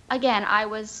 again, I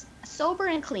was sober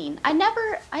and clean.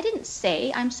 I didn't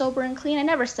say I'm sober and clean. I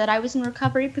never said I was in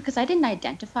recovery because I didn't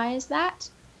identify as that.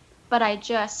 But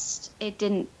it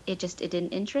didn't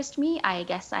interest me. I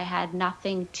guess I had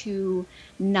nothing to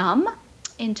numb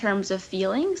in terms of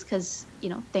feelings because,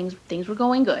 things were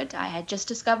going good. I had just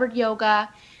discovered yoga.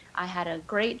 I had a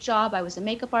great job. I was a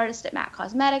makeup artist at MAC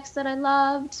Cosmetics that I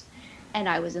loved, and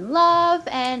I was in love,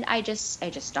 and I just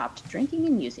stopped drinking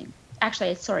and using.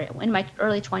 Actually, sorry, in my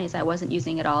early 20s, I wasn't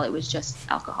using it all. It was just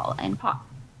alcohol and pot.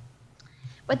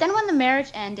 But then when the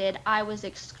marriage ended, I was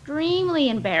extremely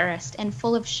embarrassed and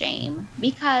full of shame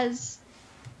because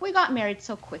we got married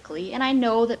so quickly. And I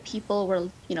know that people were,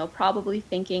 probably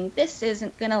thinking this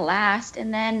isn't going to last.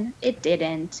 And then it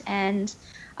didn't. And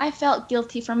I felt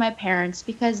guilty for my parents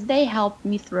because they helped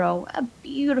me throw a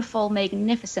beautiful,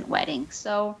 magnificent wedding.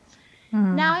 So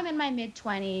now I'm in my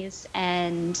mid-20s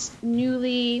and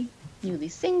newly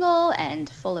single and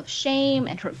full of shame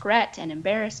and regret and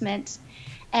embarrassment.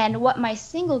 And what my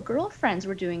single girlfriends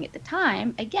were doing at the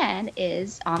time, again,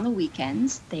 is on the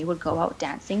weekends, they would go out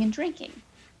dancing and drinking.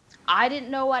 I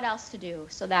didn't know what else to do,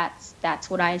 so that's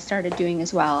what I started doing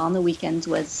as well. On the weekends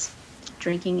was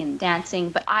drinking and dancing.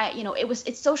 But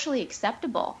it's socially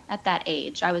acceptable at that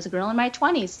age. I was a girl in my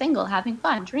 20s, single, having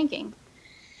fun, drinking.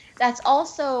 That's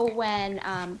also when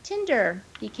Tinder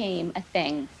became a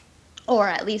thing, or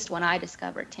at least when I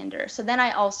discovered Tinder. So then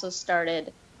I also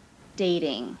started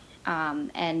dating,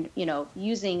 and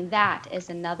using that as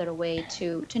another way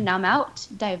to numb out,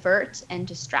 divert, and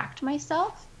distract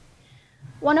myself.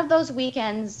 One of those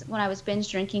weekends when I was binge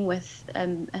drinking with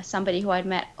somebody who I'd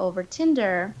met over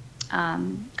Tinder,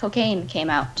 cocaine came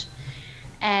out,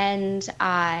 and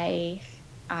I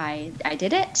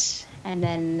did it. And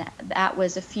then that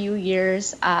was a few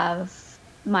years of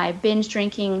my binge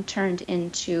drinking turned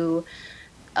into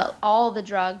all the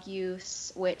drug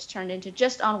use, which turned into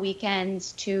just on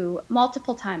weekends to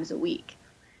multiple times a week.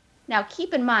 Now,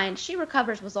 keep in mind, She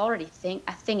Recovers was already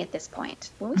a thing at this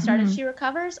point. When we started She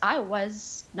Recovers, I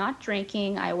was not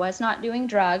drinking. I was not doing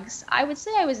drugs. I would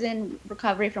say I was in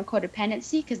recovery from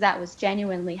codependency because that was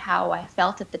genuinely how I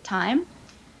felt at the time.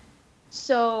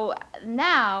 So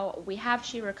now we have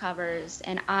She Recovers,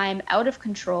 and I'm out of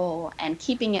control and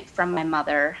keeping it from my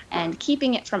mother and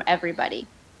keeping it from everybody.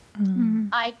 Mm-hmm.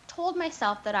 I told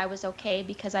myself that I was okay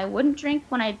because I wouldn't drink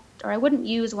I wouldn't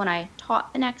use when I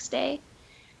taught the next day,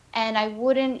 and I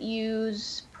wouldn't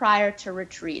use prior to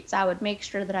retreats. I would make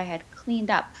sure that I had cleaned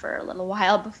up for a little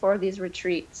while before these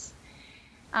retreats.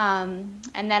 And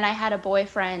then I had a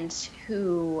boyfriend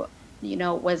who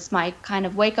was my kind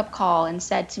of wake-up call and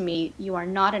said to me, "You are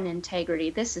not in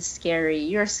integrity. This is scary.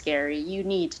 You're scary. You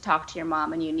need to talk to your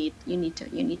mom, and you need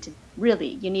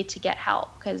to get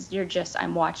help because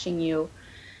I'm watching your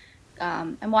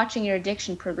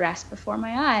addiction progress before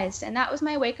my eyes." And that was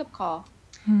my wake-up call.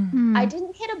 Mm-hmm. I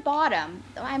didn't hit a bottom.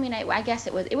 I mean, I guess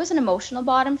it was an emotional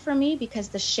bottom for me because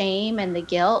the shame and the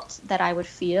guilt that I would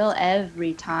feel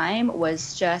every time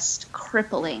was just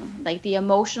crippling. Like the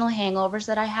emotional hangovers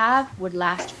that I have would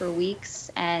last for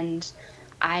weeks, and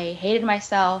I hated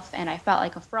myself and I felt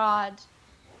like a fraud.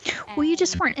 Well, you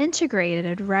just weren't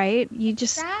integrated, right? You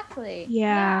just exactly.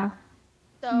 Yeah.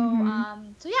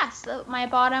 So my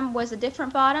bottom was a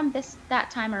different bottom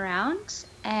that time around,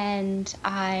 and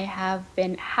I have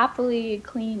been happily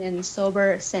clean and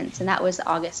sober since, and that was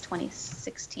April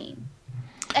 2016.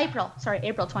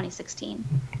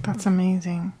 That's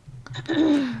amazing.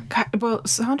 God, well,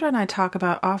 Sandra and I talk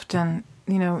about often,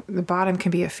 the bottom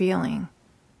can be a feeling.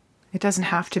 It doesn't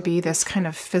have to be this kind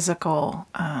of physical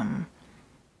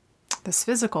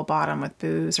bottom with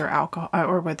booze or alcohol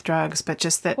or with drugs, but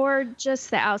just that, or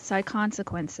just the outside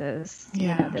consequences.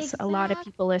 Yeah, exactly. A lot of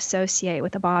people associate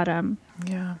with the bottom.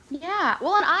 Yeah.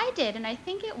 Well, and I did, and I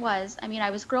think it was. I mean,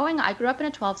 I grew up in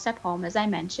a 12-step home, as I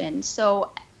mentioned.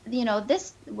 So,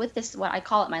 what I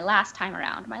call it, my last time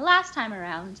around. My last time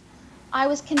around, I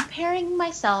was comparing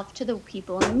myself to the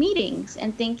people in the meetings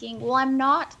and thinking, well, I'm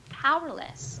not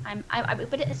powerless.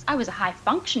 I was a high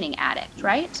functioning addict,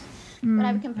 right? But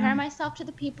I would compare myself to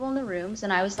the people in the rooms,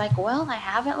 and I was like, well, I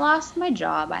haven't lost my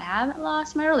job. I haven't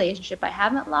lost my relationship. I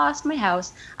haven't lost my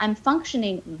house. I'm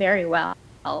functioning very well.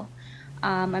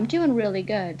 I'm doing really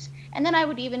good. And then I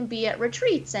would even be at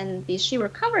retreats and these She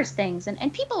Recovers things,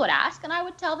 and people would ask, and I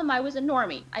would tell them I was a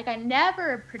normie. Like, I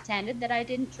never pretended that I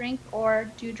didn't drink or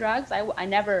do drugs. I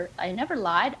never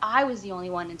lied. I was the only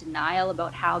one in denial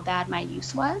about how bad my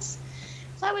use was.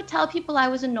 So I would tell people I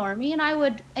was a normie, and I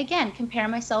would, again, compare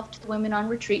myself to the women on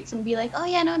retreats and be like, oh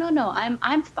yeah, no,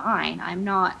 I'm fine. I'm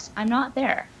not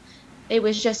there. It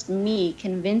was just me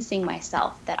convincing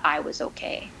myself that I was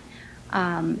okay.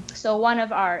 So one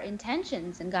of our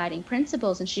intentions and guiding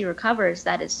principles in She Recovers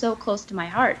that is so close to my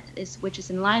heart, which is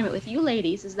in alignment with you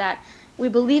ladies, is that we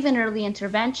believe in early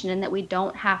intervention and that we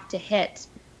don't have to hit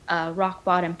rock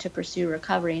bottom to pursue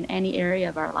recovery in any area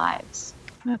of our lives.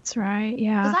 That's right,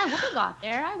 yeah. Because I would have got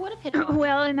there. I would have hit it.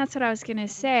 Well, and that's what I was going to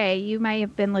say. You may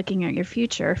have been looking at your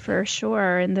future for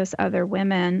sure, and those other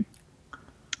women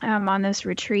on those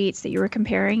retreats that you were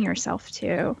comparing yourself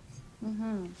to.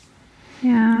 Mm-hmm.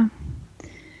 Yeah.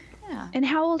 And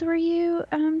how old were you,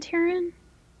 Taryn?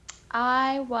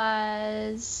 I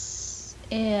was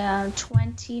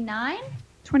 29.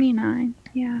 29,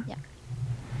 yeah.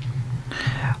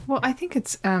 Well, I think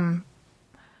it's...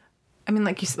 I mean,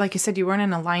 like you said, you weren't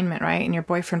in alignment, right? And your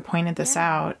boyfriend pointed this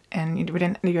out, and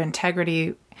your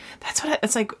integrity. That's what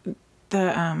it's like.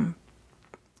 The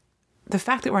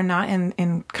fact that we're not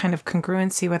in kind of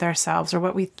congruency with ourselves, or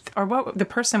what the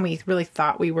person we really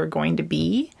thought we were going to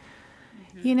be,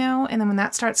 And then when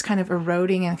that starts kind of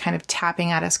eroding and kind of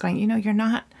tapping at us, going,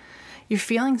 you're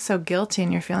feeling so guilty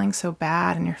and you're feeling so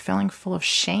bad and you're feeling full of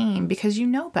shame because you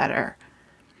know better.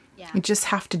 You just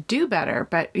have to do better,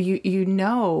 but you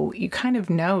kind of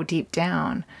know deep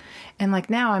down. And like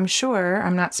now, I'm sure,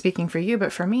 I'm not speaking for you,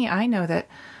 but for me, I know that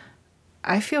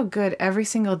I feel good every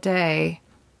single day.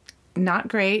 Not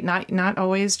great, not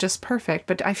always just perfect,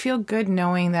 but I feel good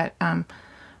knowing that I'm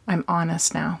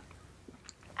honest now.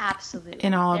 Absolutely.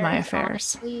 In all of my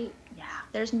affairs. Honestly, yeah,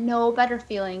 there's no better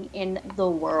feeling in the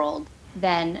world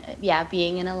than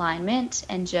being in alignment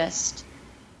and just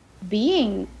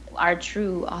being our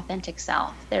true authentic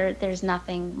self. There's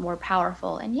nothing more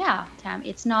powerful. And yeah, Tam,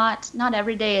 it's not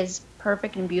every day is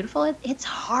perfect and beautiful. It's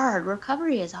hard.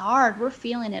 Recovery is hard. We're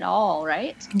feeling it all,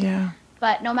 right? Yeah.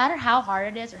 But no matter how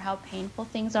hard it is or how painful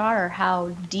things are or how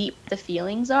deep the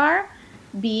feelings are,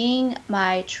 being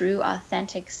my true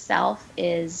authentic self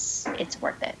it's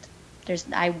worth it.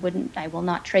 I will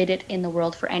not trade it in the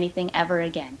world for anything ever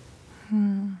again.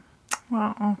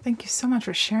 Well, thank you so much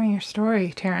for sharing your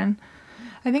story, Taryn.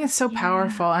 I think it's so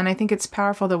powerful, and I think it's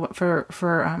powerful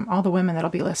for all the women that'll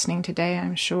be listening today,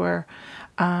 I'm sure.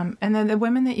 And then the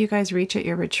women that you guys reach at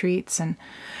your retreats. And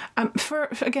for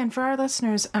our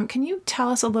listeners, can you tell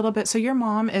us a little bit? So your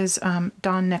mom is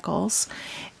Dawn Nichols.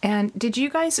 And did you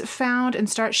guys found and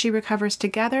start She Recovers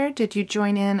together? Did you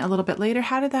join in a little bit later?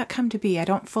 How did that come to be? I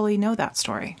don't fully know that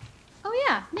story.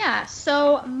 Oh, yeah.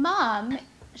 So Mom,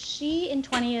 she in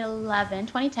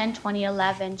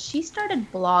 2010, she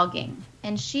started blogging.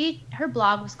 And her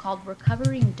blog was called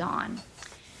Recovering Dawn.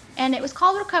 And it was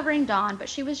called Recovering Dawn, but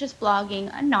she was just blogging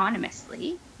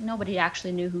anonymously. Nobody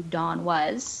actually knew who Dawn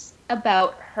was,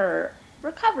 about her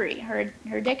recovery, her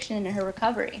addiction and her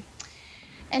recovery.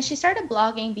 And she started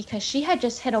blogging because she had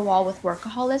just hit a wall with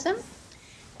workaholism.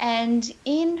 And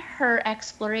in her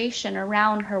exploration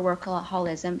around her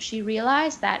workaholism, she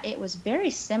realized that it was very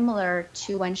similar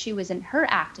to when she was in her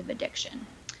active addiction.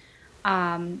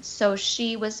 So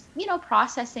she was,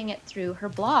 processing it through her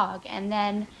blog. And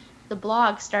then the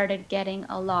blog started getting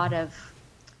a lot of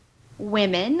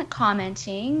women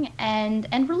commenting and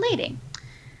relating.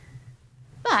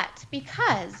 But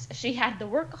because she had the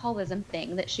workaholism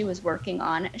thing that she was working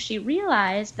on, she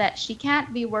realized that she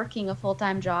can't be working a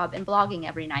full-time job and blogging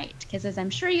every night. Because as I'm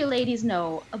sure you ladies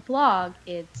know, a blog,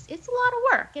 it's a lot of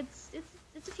work. It's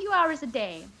a few hours a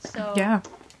day. So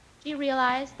she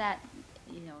realized that,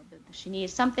 she needed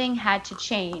something, had to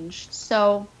change.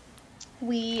 So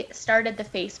we started the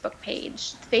Facebook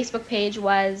page. The Facebook page it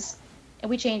was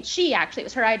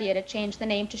her idea to change the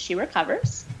name to She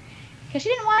Recovers, because she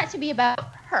didn't want it to be about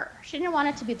her. She didn't want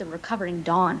it to be the Recovering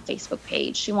Dawn Facebook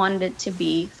page. She wanted it to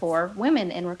be for women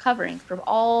in recovering from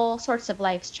all sorts of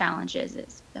life's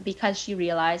challenges, because she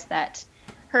realized that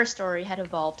her story had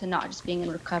evolved to not just being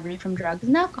in recovery from drugs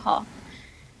and alcohol.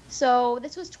 So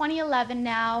this was 2011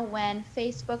 now, when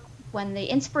the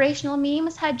inspirational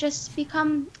memes had just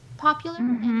become popular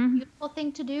and a beautiful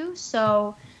thing to do.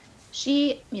 So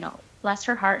she, bless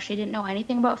her heart, she didn't know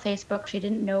anything about Facebook. She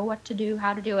didn't know what to do,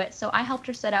 how to do it. So I helped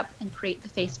her set up and create the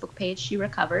Facebook page, She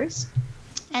Recovers.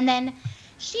 And then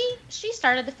she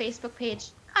started the Facebook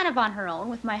page kind of on her own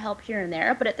with my help here and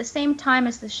there. But at the same time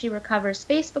as the She Recovers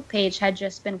Facebook page had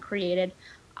just been created,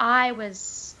 I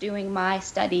was doing my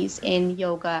studies in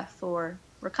yoga for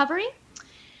recovery.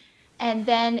 And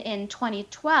then in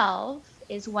 2012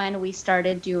 is when we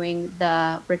started doing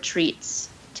the retreats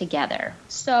together.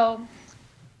 So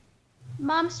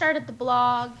Mom started the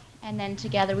blog, and then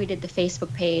together we did the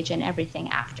Facebook page and everything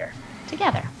after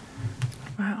together.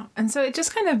 Wow. And so it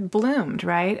just kind of bloomed,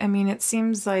 right? I mean, it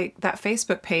seems like that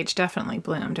Facebook page definitely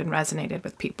bloomed and resonated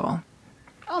with people.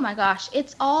 Oh my gosh,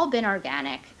 it's all been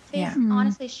organic.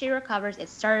 Honestly, She Recovers, it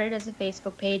started as a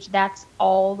Facebook page. That's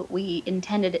all that we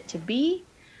intended it to be.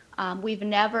 We've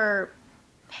never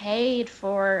paid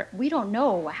for, we don't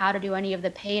know how to do any of the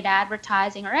paid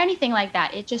advertising or anything like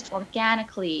that. It just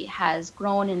organically has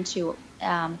grown into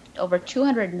over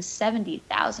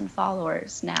 270,000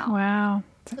 followers now. Wow.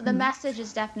 So the message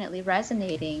is definitely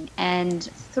resonating. And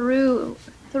through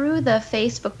the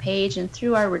Facebook page and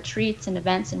through our retreats and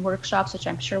events and workshops, which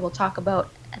I'm sure we'll talk about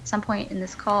at some point in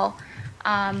this call,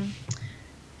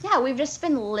 we've just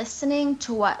been listening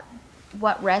to what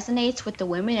resonates with the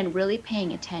women and really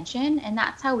paying attention. And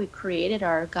that's how we created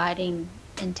our guiding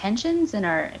intentions and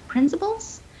our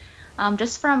principles,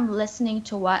 just from listening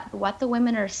to what the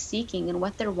women are seeking and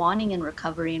what they're wanting in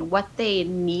recovery and what they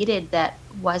needed that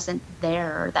wasn't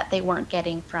there or that they weren't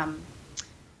getting from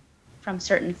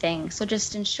certain things. So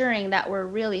just ensuring that we're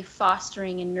really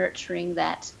fostering and nurturing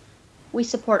that we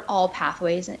support all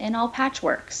pathways and all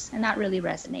patchworks, and that really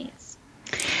resonates.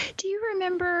 Do you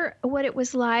remember what it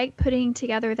was like putting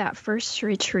together that first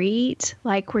retreat?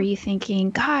 Like, were you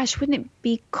thinking, gosh, wouldn't it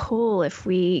be cool if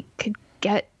we could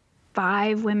get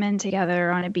 5 women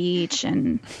together on a beach?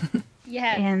 And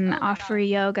Yes. and Oh my offer gosh.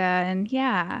 yoga. And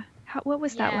yeah, what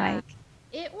was that Yeah. like?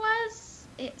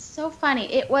 It's so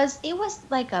funny. It was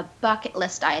like a bucket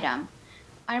list item.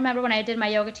 I remember when I did my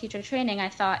yoga teacher training, I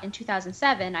thought in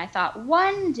 2007, I thought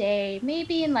one day,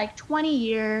 maybe in like 20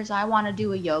 years, I want to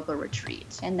do a yoga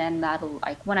retreat. And then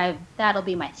that'll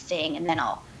be my thing, and then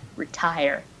I'll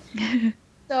retire.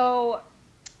 So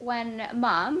when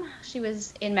mom, she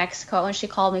was in Mexico and she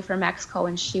called me from Mexico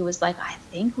and she was like, I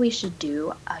think we should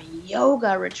do a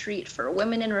yoga retreat for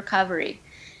women in recovery.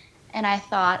 And I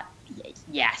thought,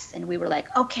 yes. And we were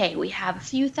like, okay, we have a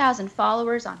few thousand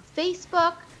followers on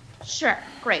Facebook. Sure,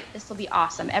 great. This will be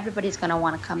awesome. Everybody's going to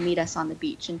want to come meet us on the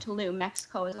beach in Tulum,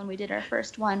 Mexico is when we did our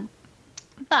first one.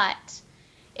 But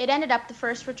it ended up the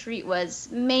first retreat was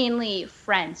mainly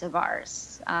friends of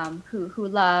ours who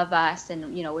love us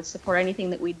and, would support anything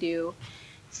that we do.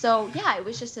 So yeah, it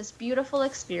was just this beautiful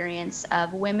experience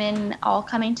of women all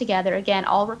coming together, again,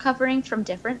 all recovering from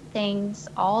different things,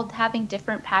 all having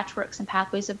different patchworks and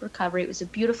pathways of recovery. It was a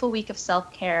beautiful week of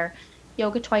self-care,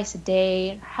 yoga twice a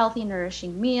day, healthy,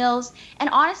 nourishing meals. And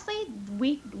honestly,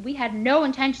 we had no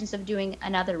intentions of doing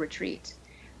another retreat.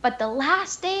 But the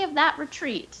last day of that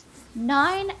retreat,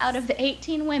 9 out of the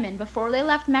 18 women, before they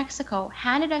left Mexico,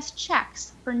 handed us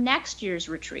checks for next year's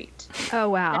retreat. Oh,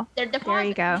 wow. Their There deposit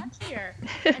you go. next year.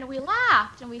 And we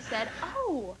laughed and we said,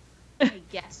 oh, I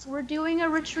guess we're doing a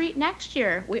retreat next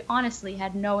year. We honestly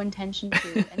had no intention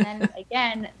to. And then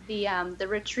again, the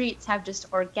retreats have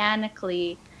just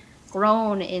organically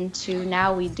grown into,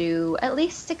 now we do at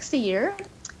least 6 a year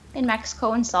in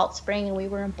Mexico and Salt Spring, and we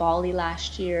were in Bali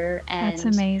last year. And That's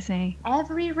amazing.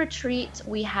 every retreat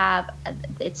we have,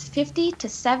 it's 50 to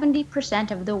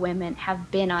 70% of the women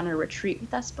have been on a retreat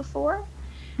with us before.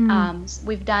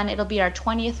 It'll be our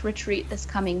 20th retreat this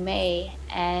coming May,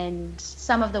 and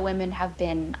some of the women have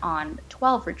been on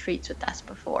 12 retreats with us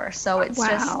before. So it's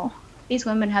just, these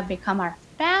women have become our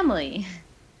family.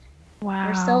 Wow.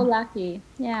 We're so lucky.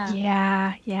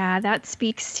 Yeah. Yeah. That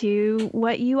speaks to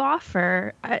what you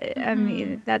offer. I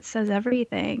mean, that says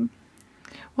everything.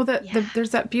 Well, there's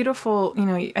that beautiful,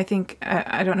 I think,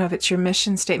 I don't know if it's your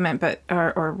mission statement, but,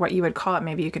 or what you would call it,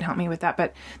 maybe you can help me with that,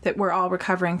 but that we're all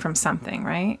recovering from something,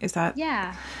 right? Is that?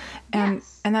 Yeah. And,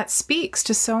 yes. and that speaks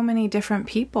to so many different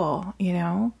people,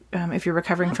 if you're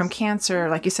recovering from cancer,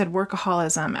 like you said,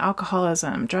 workaholism,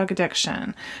 alcoholism, drug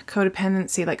addiction,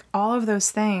 codependency, like all of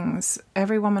those things,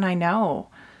 every woman I know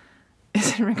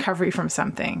is in recovery from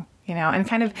something, and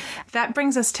kind of that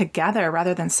brings us together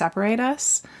rather than separate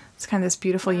us. It's kind of this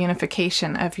beautiful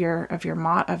unification of your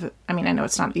model. I know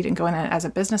it's not, you didn't go in it as a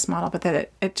business model, but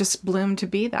that it just bloomed to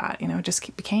be that, it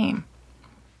just became.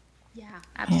 Yeah,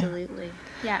 absolutely.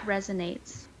 Yeah, it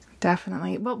resonates.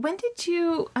 Definitely. Well, when did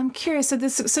you, I'm curious, so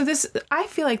this, I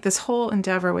feel like this whole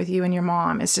endeavor with you and your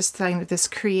mom is just kind of this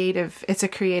creative, it's a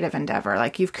creative endeavor.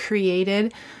 Like you've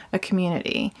created a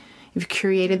community. You've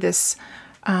created this,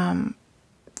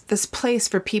 this place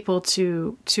for people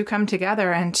to come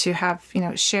together and to have,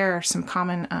 share some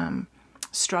common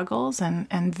struggles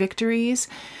and victories.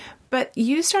 But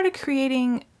you started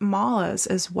creating malas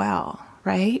as well,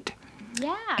 right?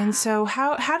 Yeah. And so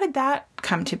how did that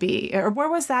come to be? Or where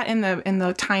was that in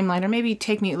the timeline? Or maybe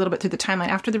take me a little bit through the timeline.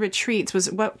 After the retreats,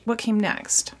 was what came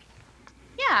next?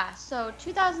 Yeah, so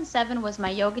 2007 was my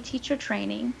yoga teacher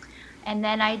training, and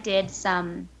then I did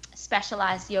some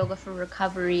specialized yoga for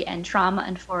recovery and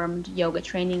trauma-informed yoga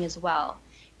training as well.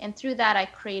 And through that, I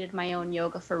created my own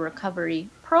yoga for recovery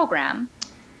program,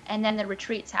 and then the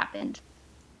retreats happened.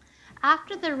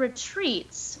 After the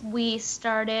retreats, we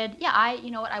started,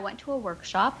 I went to a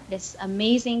workshop. This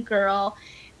amazing girl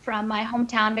from my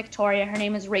hometown, Victoria, her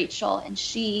name is Rachel, and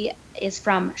she is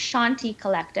from Shanti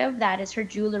Collective. That is her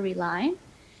jewelry line.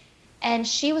 And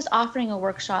she was offering a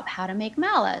workshop how to make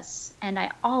malas, and I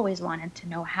always wanted to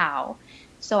know how.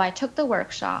 So I took the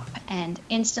workshop and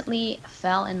instantly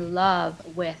fell in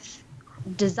love with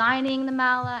designing the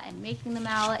mala and making the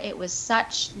mala. It was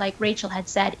such, like Rachel had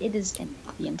said, it is, and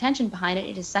the intention behind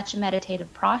it is such a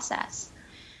meditative process.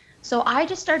 So I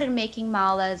just started making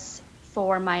malas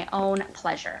for my own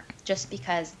pleasure, just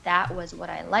because that was what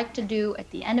I liked to do at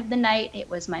the end of the night. It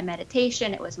was my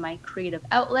meditation. It was my creative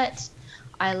outlet.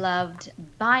 I loved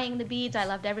buying the beads. I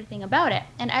loved everything about it.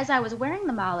 And as I was wearing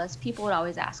the malas, people would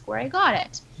always ask where I got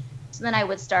it. So then I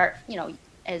would start,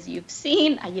 as you've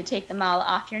seen, you take the mala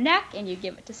off your neck and you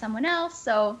give it to someone else.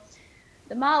 So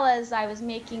the malas I was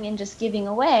making and just giving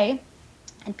away,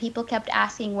 and people kept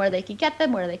asking where they could get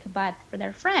them, where they could buy it for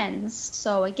their friends.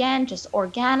 So again, just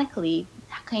organically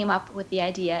came up with the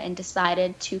idea and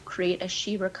decided to create a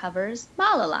She Recovers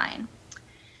mala line.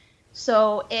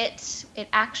 So it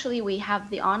actually, we have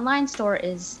the online store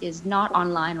is not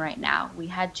online right now. We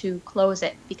had to close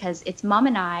it because it's Mom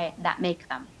and I that make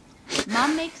them.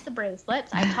 Mom makes the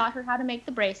bracelets. I taught her how to make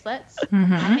the bracelets.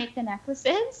 I make the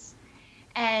necklaces.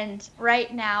 And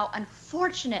right now,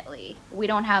 unfortunately, we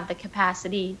don't have the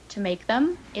capacity to make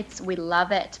them. We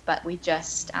love it, but we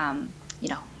just,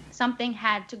 something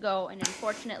had to go. And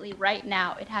unfortunately, right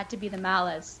now, it had to be the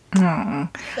malas.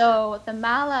 So the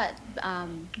mala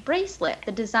bracelet,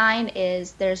 the design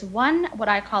is there's one, what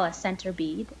I call a center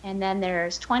bead, and then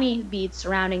there's 20 beads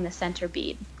surrounding the center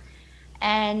bead.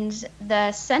 And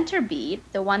the center bead,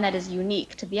 the one that is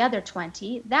unique to the other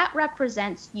 20, that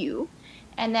represents you.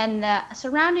 And then the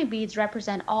surrounding beads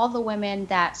represent all the women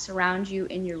that surround you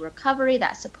in your recovery,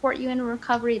 that support you in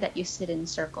recovery, that you sit in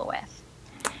circle with.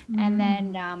 And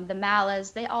then the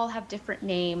malas, they all have different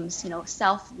names,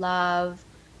 self-love,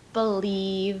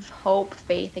 believe, hope,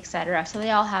 faith, etc. So they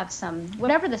all have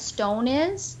whatever the stone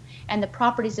is, and the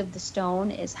properties of the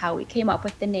stone is how we came up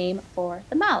with the name for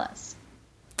the malas.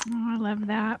 Oh, I love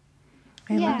that.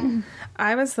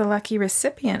 I was the lucky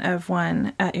recipient of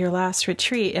one at your last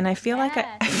retreat, and I feel like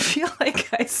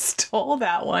I stole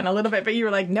that one a little bit, but you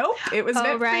were like, nope, it was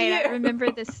meant for you. I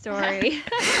remember this story.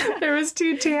 There was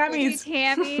two Tammys.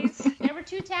 There were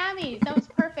two Tammys. That was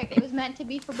perfect. It was meant to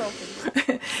be for both of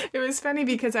you. It was funny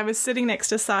because I was sitting next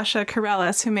to Sasha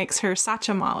Corellis, who makes her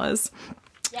Sacha malas.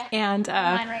 Yeah, and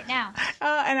mine right now.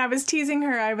 And I was teasing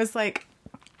her. I was like,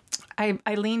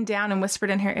 I leaned down and whispered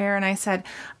in her ear, and I said,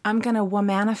 I'm going to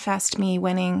manifest me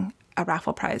winning a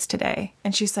raffle prize today.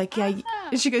 And she's like, yeah.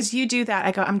 And she goes, you do that.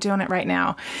 I go, I'm doing it right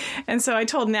now. And so I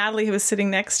told Natalie, who was sitting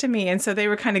next to me, and so they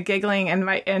were kind of giggling. And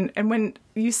when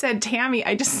you said Tammy,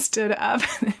 I just stood up,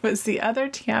 and it was the other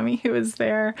Tammy who was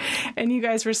there. And you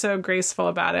guys were so graceful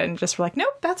about it and just were like,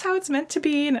 nope, that's how it's meant to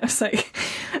be. And I was like,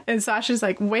 and Sasha's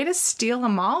like, way to steal a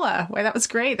mala. Why, that was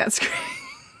great. That's great.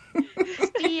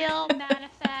 Steal, manifest.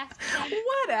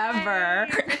 Whatever.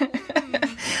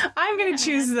 I'm going to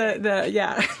choose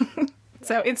the.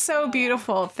 So it's so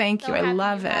beautiful. Thank you. I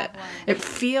love it. It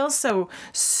feels so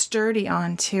sturdy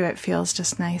on too. It feels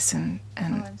just nice and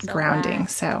grounding. Glad.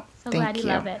 So thank glad you. You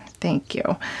love it. Thank you.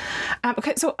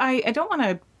 Okay. So I don't want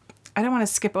to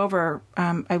skip over.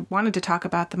 I wanted to talk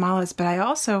about the malas, but I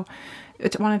also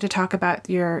wanted to talk about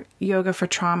your yoga for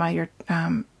trauma, your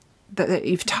that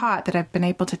you've taught, that I've been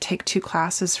able to take 2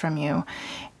 classes from you.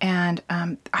 And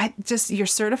you're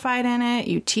certified in it,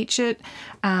 you teach it.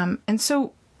 And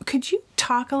so could you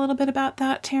talk a little bit about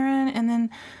that, Taryn? And then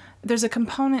there's a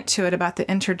component to it about the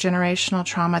intergenerational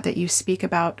trauma that you speak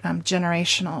about, the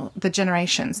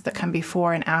generations that come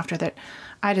before and after, that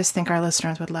I just think our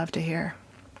listeners would love to hear.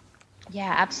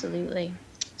 Yeah, absolutely.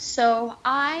 So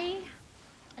I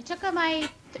took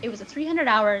it was a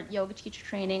 300-hour yoga teacher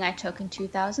training I took in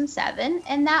 2007,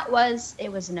 and it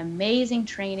was an amazing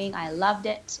training. I loved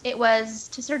it. It was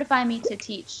to certify me to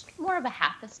teach more of a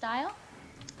hatha style.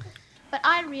 But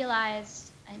I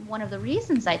realized, and one of the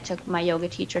reasons I took my yoga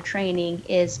teacher training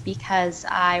is because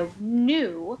I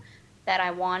knew that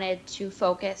I wanted to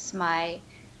focus my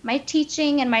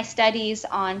teaching and my studies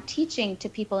on teaching to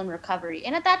people in recovery.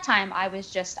 And at that time, I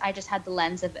just had the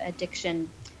lens of addiction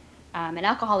and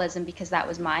alcoholism because that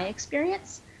was my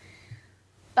experience.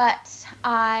 But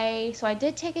I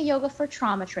did take a yoga for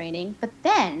trauma training, but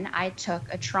then I took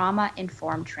a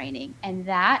trauma-informed training. And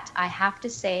that, I have to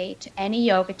say to any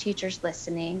yoga teachers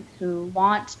listening who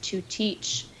want to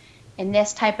teach in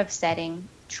this type of setting,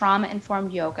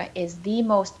 trauma-informed yoga is the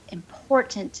most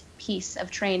important piece of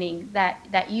training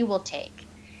that you will take.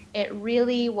 It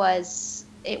really was,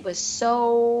 it was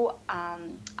so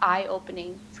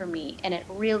eye-opening for me, and it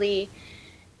really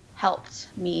helped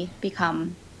me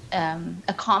become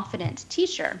a confident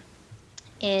teacher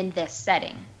in this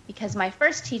setting. Because my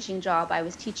first teaching job, I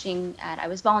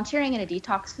was volunteering in a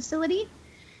detox facility,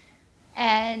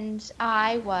 and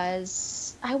I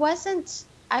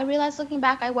realized looking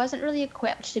back, I wasn't really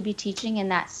equipped to be teaching in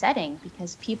that setting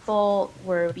because people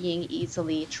were being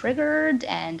easily triggered,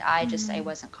 and I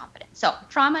wasn't confident. So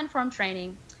trauma-informed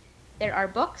training, there are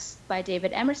books by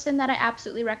David Emerson that I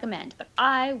absolutely recommend, but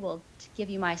I will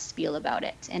give you my spiel about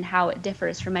it and how it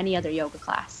differs from any other yoga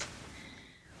class.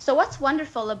 So what's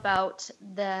wonderful about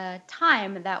the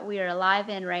time that we are alive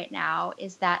in right now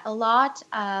is that a lot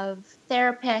of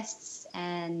therapists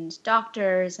and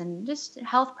doctors and just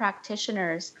health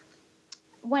practitioners,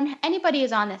 when anybody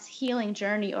is on this healing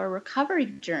journey or recovery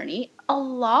journey, a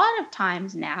lot of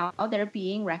times now they're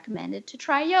being recommended to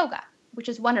try yoga, which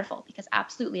is wonderful because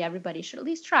absolutely everybody should at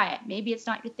least try it. Maybe it's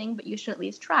not your thing, but you should at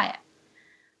least try it.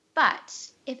 But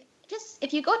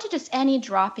if you go to just any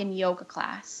drop-in yoga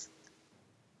class,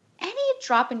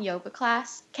 drop-in yoga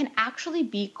class can actually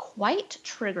be quite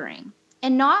triggering.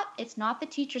 And it's not the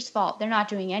teacher's fault. They're not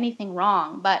doing anything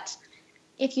wrong. But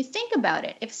if you think about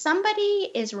it, if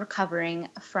somebody is recovering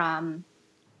from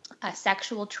a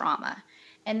sexual trauma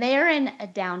and they are in a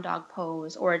down dog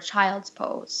pose or a child's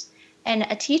pose, and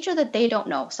a teacher that they don't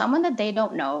know, someone that they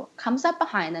don't know, comes up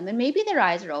behind them, and maybe their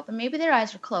eyes are open, maybe their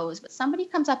eyes are closed, but somebody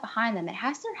comes up behind them and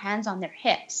has their hands on their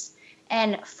hips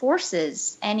and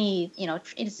forces any,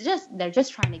 they're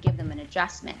just trying to give them an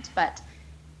adjustment. But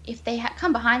if they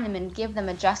come behind them and give them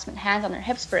adjustment, hands on their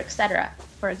hips, for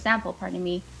example,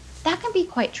 that can be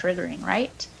quite triggering,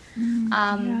 right?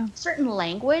 Certain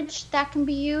language that can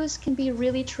be used can be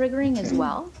really triggering as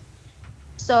well.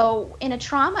 So in a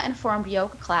trauma-informed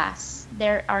yoga class,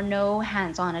 there are no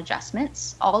hands-on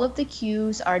adjustments. All of the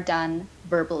cues are done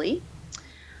verbally.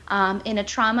 In a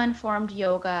trauma-informed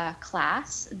yoga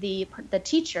class, the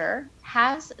teacher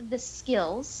has the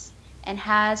skills and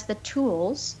has the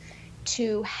tools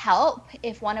to help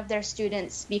if one of their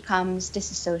students becomes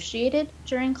disassociated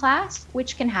during class,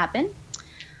 which can happen.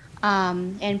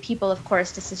 And people, of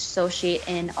course, disassociate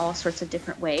in all sorts of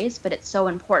different ways, but it's so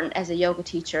important as a yoga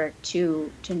teacher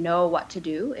to know what to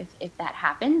do if that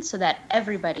happens, so that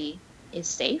everybody is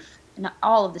safe, not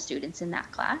all of the students in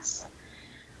that class.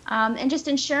 And just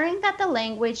ensuring that the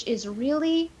language is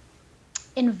really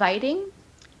inviting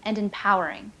and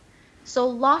empowering. So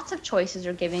lots of choices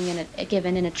are given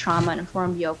in a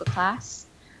trauma-informed yoga class.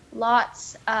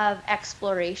 Lots of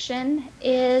exploration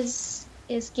is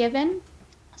given,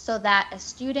 so that a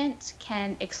student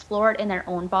can explore it in their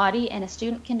own body, and a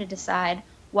student can decide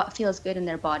what feels good in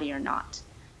their body or not.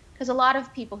 Because a lot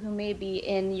of people who may be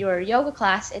in your yoga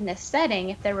class in this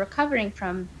setting, if they're recovering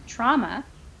from trauma,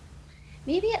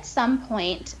 maybe at some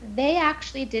point they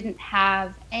actually didn't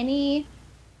have any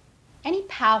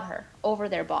power over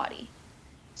their body.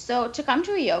 So to come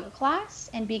to a yoga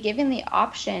class and be given the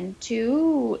option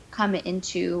to come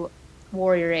into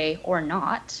Warrior A or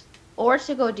not, or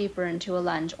to go deeper into a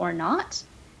lunge or not,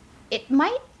 it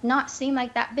might not seem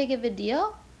like that big of a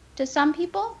deal to some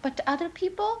people, but to other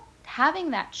people,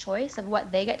 having that choice of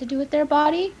what they get to do with their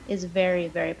body is very,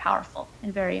 very powerful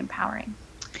and very empowering.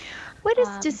 What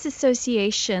does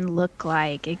disassociation look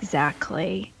like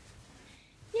exactly?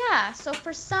 Yeah, so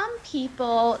for some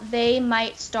people, they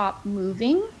might stop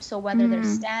moving. So whether they're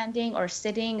standing or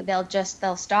sitting, they'll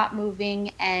stop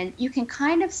moving, and you can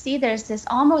kind of see there's this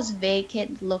almost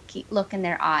vacant look in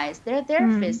their eyes. They're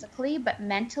there physically, but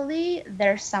mentally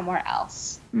they're somewhere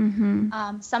else.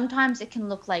 Sometimes it can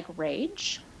look like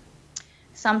rage.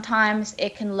 Sometimes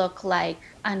it can look like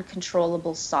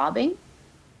uncontrollable sobbing.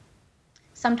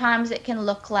 Sometimes it can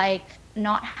look like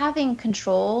not having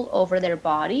control over their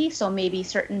body, so maybe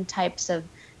certain types of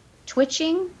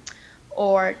twitching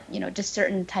or just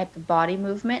certain type of body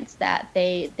movements that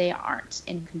they aren't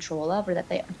in control of, or that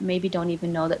they maybe don't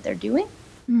even know that they're doing.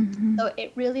 So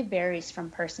it really varies from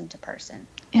person to person.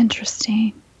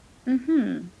 Interesting.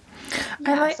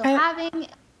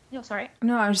 Sorry.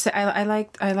 No, I was just saying, I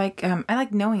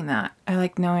like knowing that. I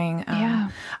like knowing.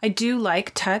 I do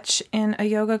like touch in a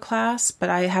yoga class, but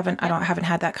I haven't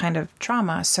had that kind of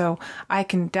trauma. So I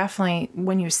can definitely,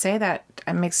 when you say that,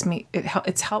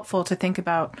 it's helpful to think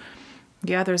about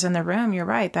the others in the room. You're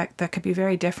right. That could be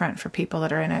very different for people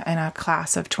that are in a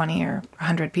class of 20 or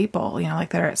 100 people. Like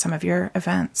that are at some of your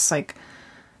events. Like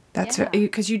that's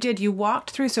because you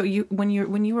walked through. So when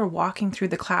you were walking through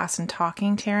the class and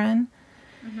talking, Taryn.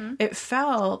 It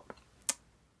felt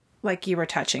like you were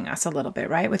touching us a little bit,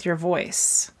 right? With your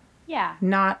voice. Yeah.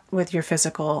 Not with your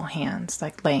physical hands,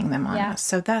 like laying them on us.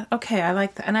 So I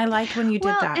like that. And I liked when you did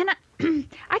that. And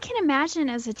I can imagine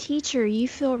as a teacher, you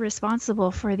feel responsible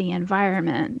for the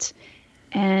environment.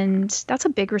 And that's a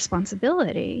big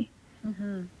responsibility.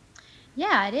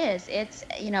 Yeah, it is.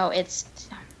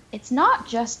 It's not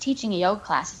just teaching a yoga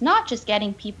class. It's not just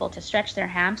getting people to stretch their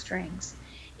hamstrings.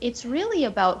 It's really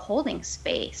about holding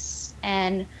space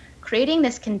and creating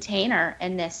this container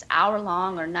in this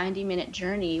hour-long or 90-minute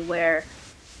journey where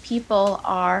people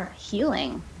are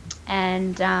healing.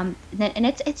 And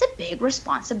it's a big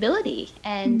responsibility.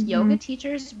 And yoga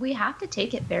teachers, we have to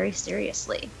take it very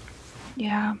seriously.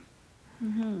 Yeah.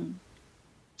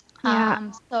 I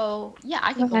can go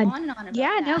on and on about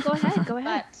that. No, go ahead. Go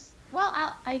ahead.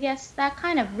 I guess that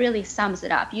kind of really sums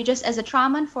it up. You just, as a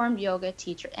trauma-informed yoga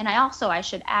teacher, and I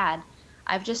should add,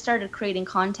 I've just started creating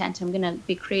content. I'm going to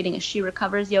be creating a She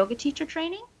Recovers yoga teacher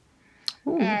training.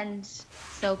 Ooh. And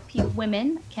so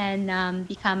women can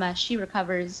become a She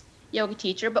Recovers yoga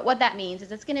teacher. But what that means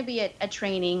is it's going to be a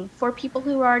training for people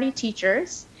who are already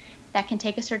teachers that can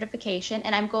take a certification,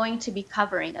 and I'm going to be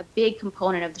covering a big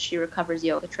component of the She Recovers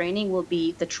yoga training will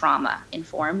be the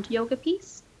trauma-informed yoga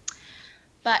piece.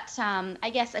 But I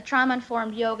guess a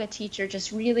trauma-informed yoga teacher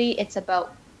just really, it's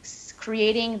about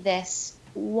creating this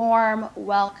warm,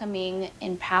 welcoming,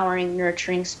 empowering,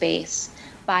 nurturing space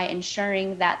by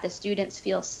ensuring that the students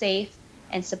feel safe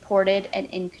and supported and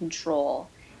in control,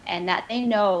 and that they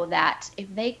know that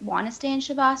if they want to stay in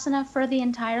Shavasana for the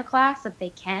entire class, that they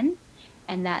can,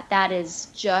 and that is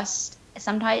just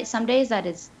some days that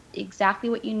is exactly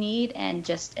what you need and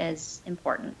just as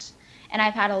important. And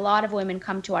I've had a lot of women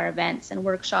come to our events and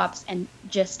workshops and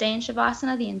just stay in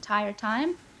Shavasana the entire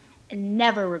time and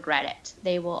never regret it.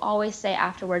 They will always say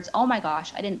afterwards, oh my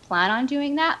gosh, I didn't plan on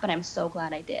doing that, but I'm so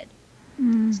glad I did.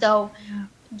 So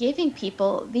giving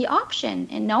people the option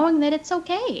and knowing that it's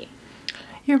okay.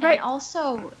 You're right. And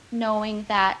also knowing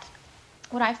that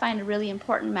what I find a really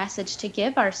important message to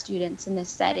give our students in this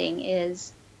setting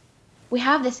is we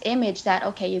have this image that,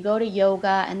 okay, you go to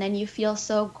yoga and then you feel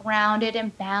so grounded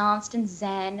and balanced and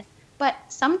zen. But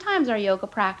sometimes our yoga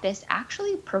practice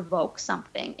actually provokes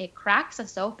something. It cracks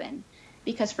us open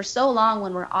because for so long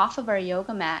when we're off of our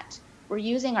yoga mat, we're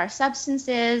using our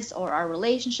substances or our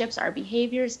relationships, our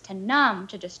behaviors to numb,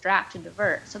 to distract, to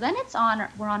divert. So then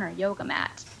we're on our yoga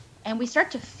mat and we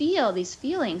start to feel these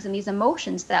feelings and these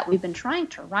emotions that we've been trying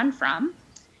to run from.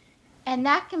 And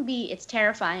that can be, it's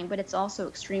terrifying, but it's also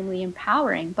extremely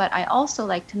empowering. But I also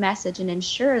like to message and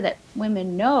ensure that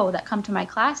women know that come to my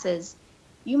classes,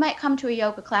 you might come to a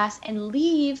yoga class and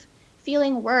leave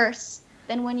feeling worse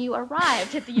than when you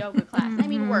arrived at the yoga class. I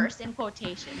mean, worse in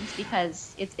quotations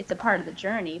because it's a part of the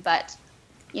journey. But,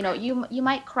 you know, you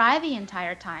might cry the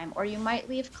entire time, or you might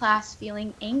leave class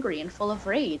feeling angry and full of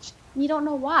rage. And you don't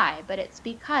know why, but it's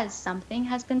because something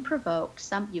has been provoked.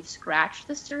 You've scratched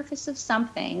the surface of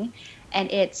something,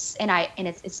 and it's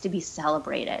to be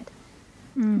celebrated.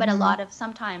 But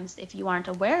sometimes if you aren't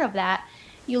aware of that,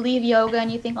 you leave yoga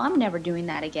and you think, oh, I'm never doing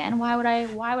that again. Why would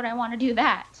I want to do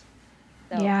that?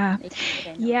 So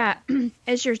Yeah.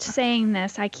 As you're saying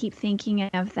this, I keep thinking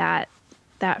of that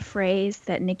phrase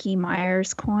that Nikki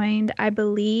Myers coined, I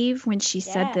believe, when she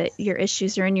said that your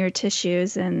issues are in your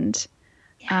tissues. And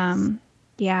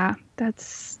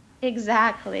that's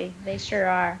exactly, they sure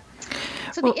are.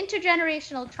 So the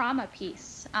intergenerational trauma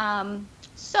piece.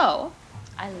 So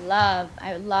I love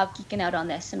geeking out on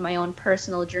this in my own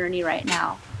personal journey right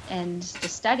now and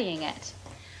just studying it.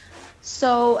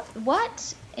 So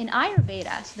what in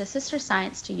Ayurveda, so the sister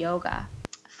science to yoga,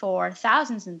 for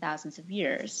thousands and thousands of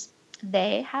years,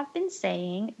 they have been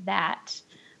saying that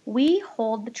we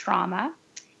hold the trauma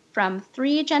from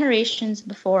 3 generations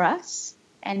before us,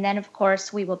 and then of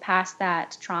course we will pass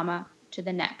that trauma to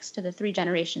the 3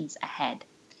 generations ahead.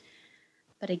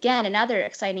 But again, another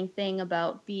exciting thing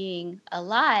about being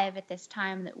alive at this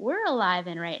time that we're alive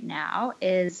in right now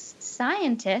is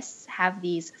scientists have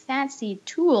these fancy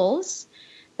tools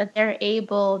that they're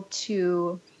able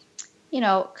to,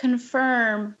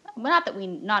 confirm. Well,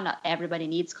 not everybody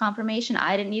needs confirmation.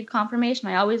 I didn't need confirmation.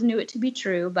 I always knew it to be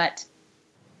true, but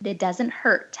it doesn't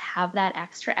hurt to have that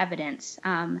extra evidence.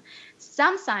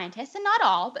 Some scientists, and not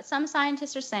all, but some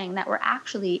scientists are saying that we're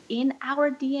actually in our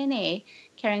DNA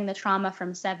carrying the trauma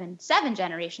from seven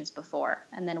generations before,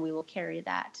 and then we will carry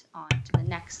that on to the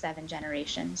next 7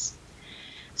 generations.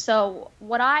 So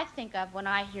what I think of when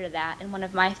I hear that, and one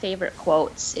of my favorite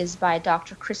quotes is by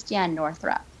Dr. Christiane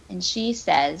Northrup, and she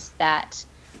says that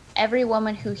every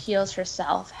woman who heals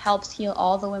herself helps heal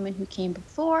all the women who came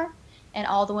before and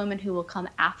all the women who will come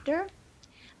after.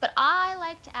 But I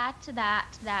like to add to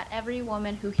that every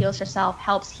woman who heals herself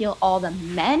helps heal all the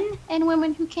men and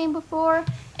women who came before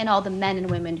and all the men and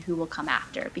women who will come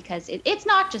after, because it's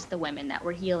not just the women that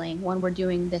we're healing when we're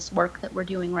doing this work that we're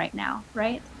doing right now,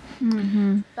 right?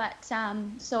 But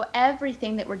so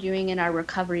everything that we're doing in our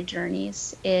recovery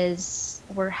journeys is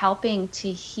we're helping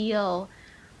to heal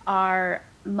our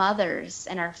mothers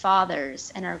and our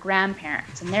fathers and our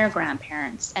grandparents and their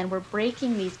grandparents, and we're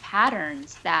breaking these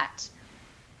patterns that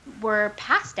were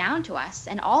passed down to us,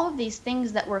 and all of these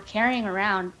things that we're carrying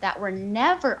around that were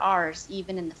never ours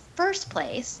even in the first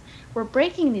place. We're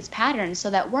breaking these patterns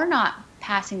so that we're not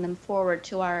passing them forward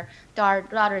to our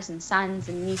daughters and sons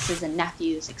and nieces and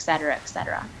nephews, etc.,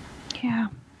 etc. Yeah,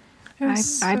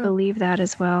 I believe that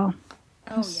as well.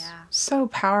 Oh yeah, so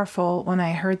powerful when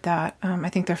I heard that. I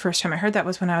think the first time I heard that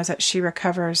was when I was at She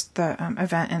Recovers, the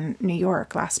event in New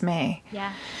York last May.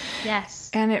 Yeah, yes.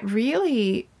 And it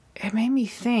made me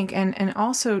think, and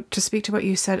also to speak to what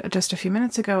you said just a few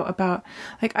minutes ago about,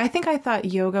 I think I thought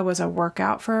yoga was a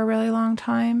workout for a really long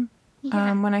time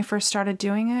when I first started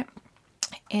doing it.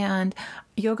 And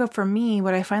yoga for me,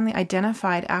 what I finally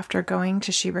identified after going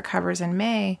to She Recovers in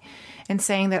May and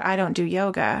saying that I don't do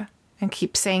yoga and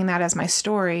keep saying that as my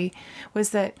story,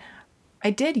 was that I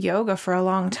did yoga for a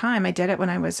long time. I did it when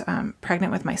I was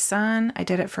pregnant with my son. I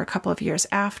did it for a couple of years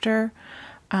after.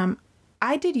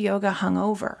 I did yoga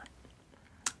hungover.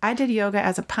 I did yoga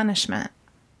as a punishment,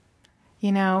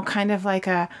 kind of like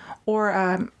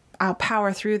I'll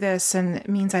power through this and it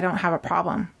means I don't have a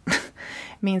problem.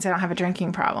 It means I don't have a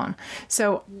drinking problem.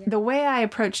 So the way I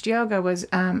approached yoga was,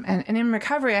 and in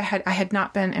recovery, I had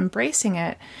not been embracing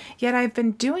it, yet I've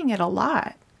been doing it a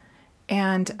lot.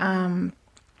 And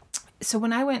so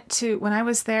when I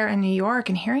was there in New York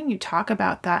and hearing you talk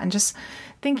about that and just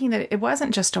thinking that it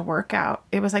wasn't just a workout,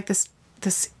 it was like this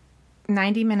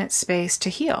 90-minute space to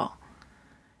heal.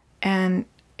 And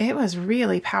it was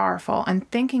really powerful. And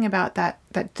thinking about that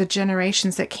the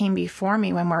generations that came before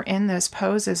me when we're in those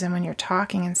poses and when you're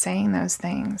talking and saying those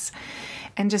things,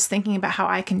 and just thinking about how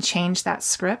I can change that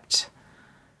script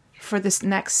for this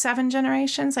next 7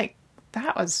 generations, like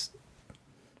that was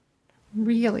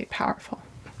really powerful.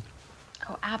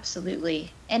 Oh,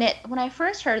 absolutely. And when I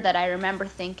first heard that, I remember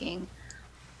thinking,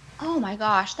 oh my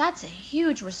gosh, that's a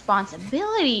huge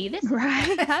responsibility. This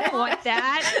Right. I don't want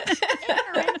that.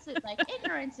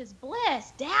 Ignorance is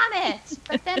bliss. Damn it.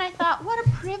 But then I thought, what a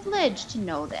privilege to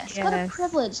know this. Yes. What a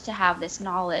privilege to have this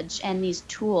knowledge and these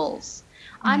tools.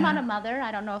 I'm not a mother.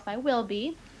 I don't know if I will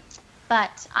be.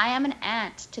 But I am an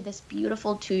aunt to this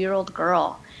beautiful 2-year-old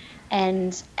girl.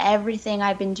 And everything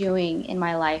I've been doing in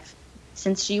my life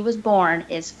since she was born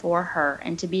is for her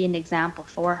and to be an example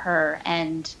for her.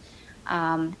 And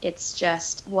it's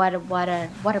just what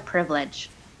a privilege.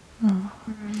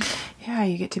 Yeah,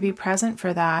 you get to be present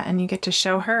for that, and you get to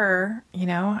show her,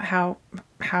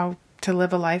 how to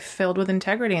live a life filled with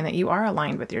integrity, and that you are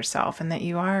aligned with yourself, and that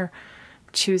you are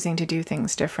choosing to do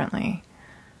things differently.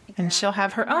 Exactly. And she'll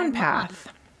have her own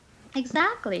path.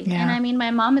 Exactly. Yeah. And I mean, my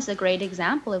mom is a great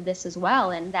example of this as well,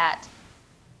 in that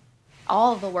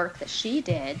all of the work that she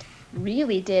did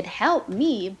really did help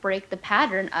me break the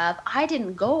pattern of I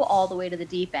didn't go all the way to the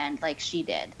deep end like she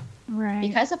did. Right.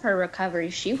 Because of her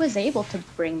recovery, she was able to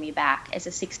bring me back as a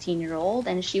 16-year-old,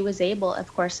 and she was able,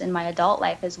 of course, in my adult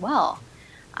life as well,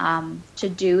 to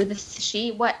do this.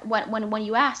 When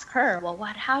you ask her, well,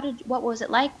 what was it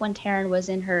like when Taryn was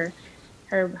in her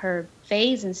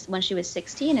phase and when she was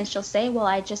 16? And she'll say, well,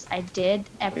 I did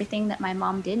everything that my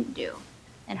mom didn't do.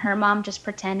 And her mom just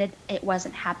pretended it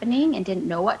wasn't happening and didn't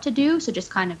know what to do, so just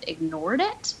kind of ignored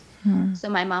it. So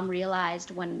my mom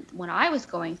realized when I was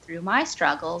going through my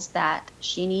struggles that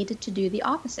she needed to do the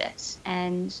opposite.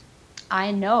 And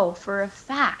I know for a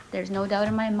fact, there's no doubt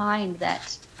in my mind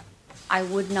that I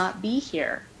would not be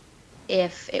here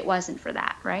if it wasn't for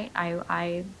that, right?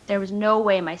 There was no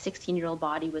way my 16-year-old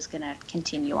body was going to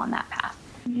continue on that path.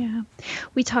 Yeah.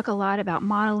 We talk a lot about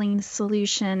modeling the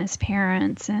solution as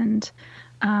parents, and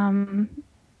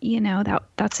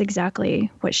that's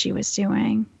exactly what she was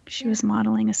doing. She was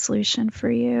modeling a solution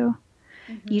for you.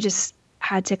 Mm-hmm. You just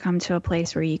had to come to a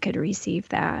place where you could receive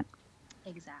that.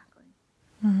 Exactly.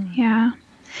 Mm-hmm. Yeah.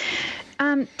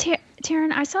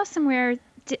 Taryn, I saw somewhere,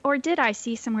 or did I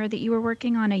see somewhere that you were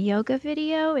working on a yoga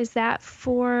video? Is that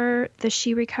for the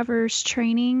She Recovers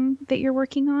training that you're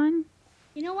working on?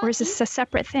 You know what? Or is this a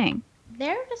separate thing?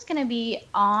 They're just going to be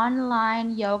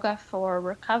online yoga for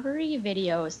recovery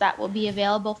videos that will be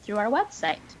available through our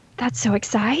website. That's so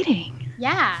exciting.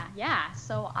 Yeah.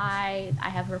 So I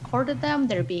have recorded them.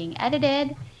 They're being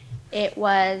edited. It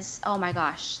was, oh my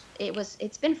gosh,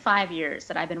 it's been 5 years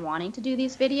that I've been wanting to do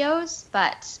these videos,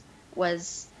 but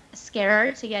was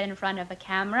scared to get in front of a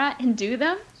camera and do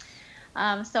them.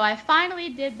 So I finally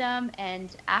did them, and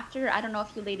after, I don't know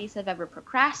if you ladies have ever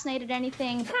procrastinated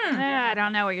anything. I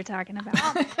don't know what you're talking about.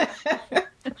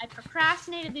 I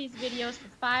procrastinated these videos for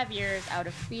 5 years out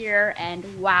of fear,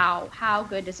 and wow, how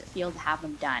good does it feel to have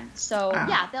them done. So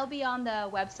yeah, they'll be on the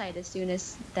website as soon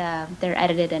as they're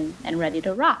edited and ready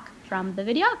to rock from the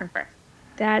videographer.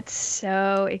 That's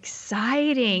so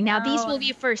exciting. Now these will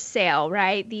be for sale,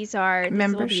 right? These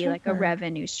will be like a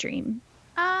revenue stream.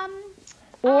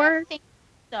 Or I think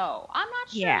so. I'm not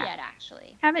sure yet,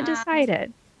 actually. Haven't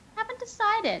decided. Haven't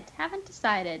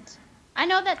decided. I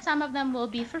know that some of them will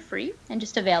be for free and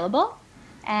just available,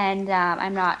 and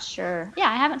I'm not sure. Yeah,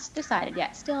 I haven't decided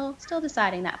yet. Still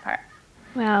deciding that part.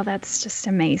 Well, that's just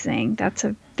amazing. That's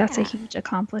a huge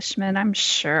accomplishment. I'm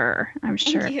sure.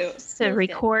 Thank you. To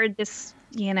record this,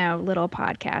 little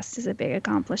podcast is a big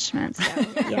accomplishment. So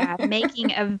yeah,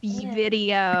 making a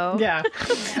video. Yeah,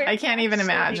 I can't even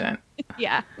imagine.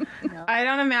 Yeah. I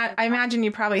don't imagine. I imagine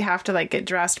you probably have to get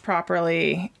dressed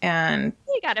properly and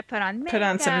got to put on makeup. Put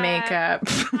on some makeup.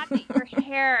 Not that your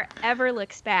hair ever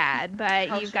looks bad,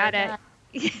 but you've got to.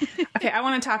 Okay, I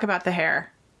want to talk about the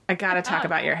hair. I got to talk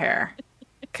about your hair.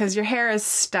 Because your hair is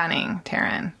stunning,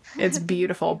 Taryn. It's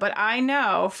beautiful. But I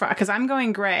know, because I'm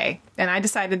going gray, and I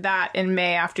decided that in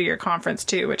May after your conference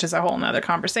too, which is a whole nother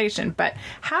conversation. But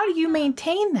how do you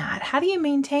maintain that? How do you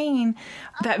maintain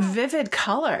that vivid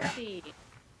color?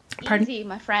 Easy,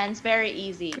 my friends, very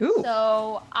easy. Ooh.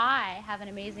 So I have an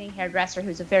amazing hairdresser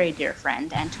who's a very dear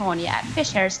friend, Antonia at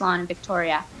Fish Hair Salon in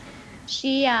Victoria.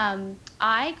 She, I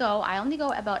only go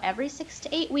about every 6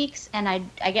 to 8 weeks, and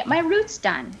I get my roots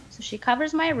done. So she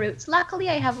covers my roots. Luckily,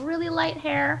 I have really light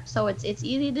hair, so it's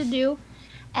easy to do.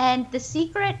 And the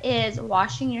secret is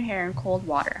washing your hair in cold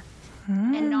water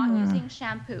and not using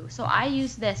shampoo. So I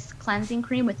use this cleansing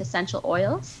cream with essential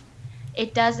oils.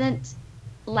 It doesn't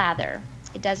lather.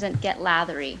 It doesn't get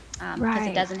lathery because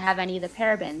it doesn't have any of the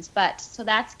parabens. So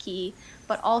that's key.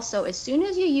 But also, as soon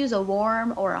as you use a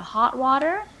warm or a hot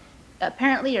water,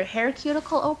 apparently your hair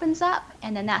cuticle opens up,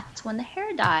 and then that's when the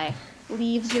hair dye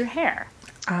leaves your hair.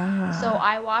 So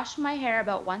I wash my hair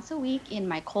about once a week in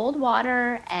my cold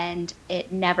water, and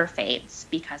it never fades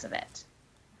because of it.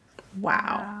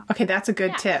 Wow. Okay, that's a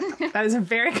good tip. That is a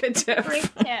very good tip. Great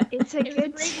tip. It's a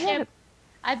good tip.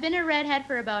 I've been a redhead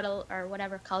for about, or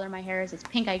whatever color my hair is. It's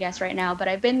pink, I guess, right now. But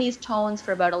I've been these tones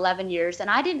for about 11 years,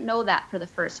 and I didn't know that for the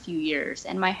first few years.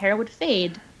 And my hair would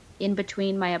fade in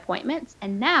between my appointments.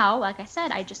 And now, like I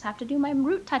said, I just have to do my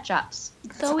root touch-ups.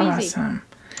 It's so easy. Awesome.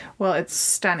 Well, it's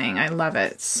stunning. I love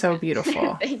it. It's so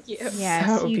beautiful. Thank you.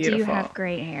 Yes, so you beautiful. do have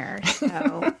great hair.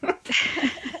 So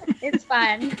It's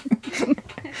fun.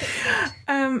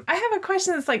 I have a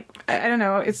question that's like, I don't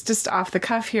know, it's just off the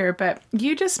cuff here, but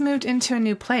you just moved into a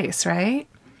new place, right?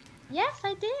 Yes,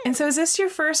 I did. And so is this your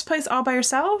first place all by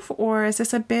yourself, or is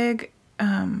this a big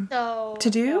to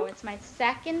do? No, it's my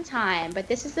second time, but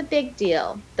this is a big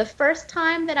deal. The first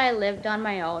time that I lived on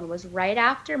my own was right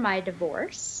after my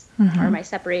divorce, or my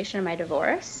separation and my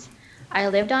divorce. I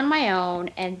lived on my own,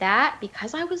 and that,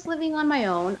 because I was living on my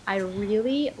own, I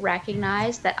really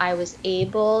recognized that I was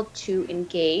able to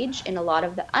engage in a lot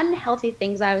of the unhealthy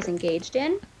things I was engaged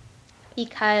in,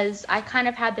 because I kind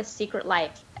of had this secret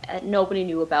life that nobody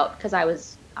knew about because I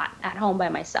was at home by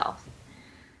myself.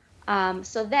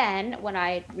 So then when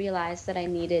I realized that I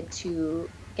needed to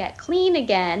get clean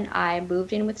again, I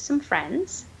moved in with some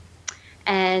friends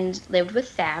and lived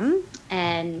with them,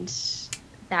 and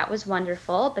that was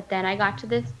wonderful. But then I got to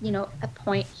this, a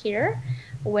point here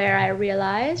where I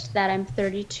realized that I'm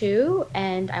 32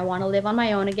 and I want to live on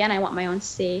my own again. I want my own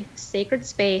safe, sacred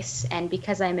space. And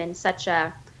because I'm in such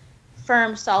a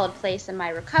firm, solid place in my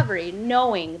recovery,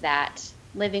 knowing that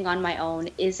living on my own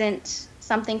isn't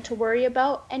something to worry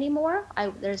about anymore.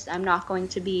 I'm not going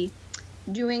to be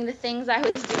doing the things I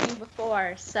was doing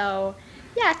before. So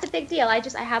yeah, it's a big deal. I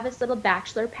have this little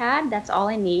bachelor pad. That's all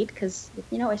I need because,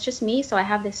 it's just me. So I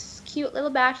have this cute little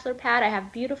bachelor pad. I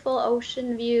have beautiful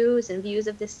ocean views and views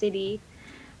of the city.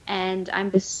 And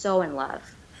I'm just so in love.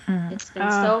 It's been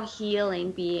so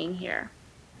healing being here.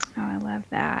 Oh, I love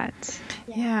that.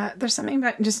 Yeah, there's something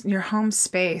about just your home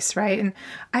space, right? And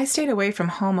I stayed away from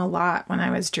home a lot when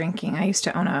I was drinking. I used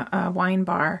to own a wine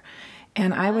bar,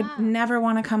 and I would never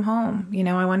want to come home.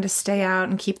 I wanted to stay out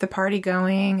and keep the party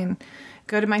going and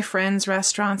go to my friends'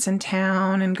 restaurants in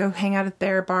town and go hang out at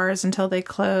their bars until they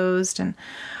closed. And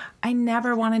I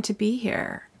never wanted to be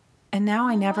here. And now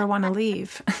I never want to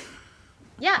leave.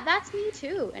 Yeah, that's me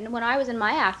too. And when I was in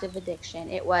my active addiction,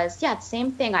 it was, the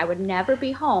same thing. I would never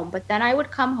be home, but then I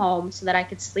would come home so that I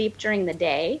could sleep during the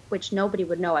day, which nobody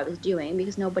would know I was doing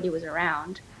because nobody was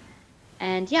around.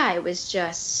 And it was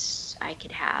just,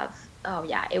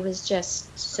 it was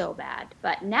just so bad.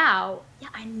 But now,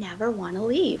 I never want to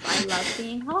leave. I love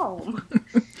being home.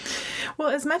 Well,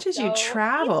 as much as you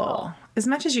travel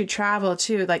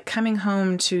too, like coming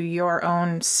home to your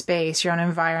own space, your own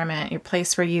environment, your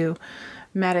place where you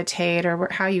meditate or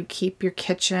how you keep your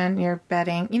kitchen, your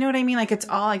bedding, you know what I mean? Like it's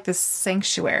all like this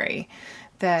sanctuary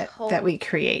that we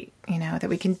create, that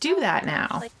we can do that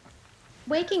now. Like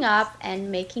waking up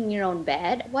and making your own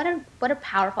bed, what a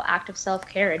powerful act of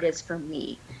self-care it is for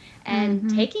me.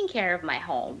 And taking care of my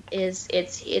home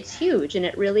it's huge, and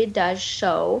it really does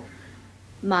show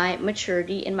my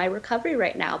maturity in my recovery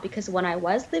right now, because when I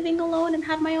was living alone and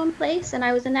had my own place and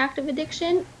I was in active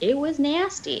addiction, it was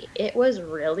nasty. It was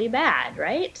really bad,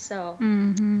 right? So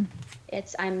I'm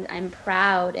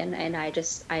proud, and I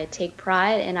take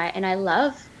pride, and I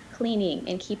love cleaning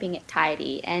and keeping it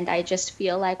tidy, and I just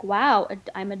feel like, wow,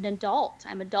 I'm an adult.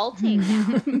 I'm adulting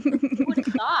now. Who would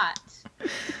have thought?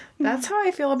 That's how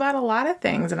I feel about a lot of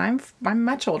things, and I'm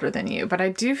much older than you, but I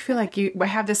do feel like you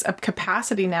have this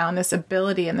capacity now and this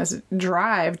ability and this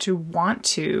drive to want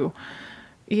to,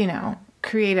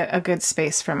 create a good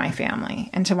space for my family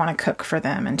and to want to cook for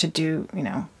them and to do,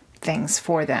 things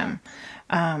for them.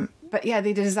 But yeah,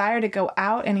 the desire to go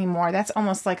out anymore, that's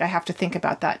almost like I have to think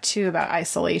about that too, about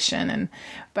isolation.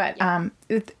 But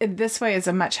this way is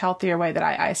a much healthier way that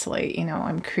I isolate,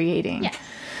 I'm creating. Yes.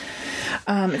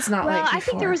 It's not like before. I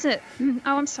think there was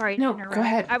I'm sorry. No, go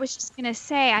ahead. I was just going to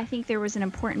say, I think there was an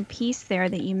important piece there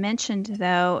that you mentioned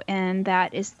though, and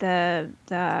that is the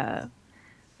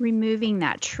removing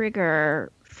that trigger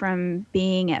from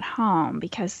being at home,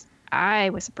 because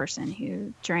I was a person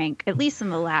who drank, at least in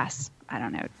the last,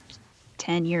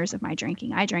 10 years of my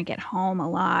drinking, I drank at home a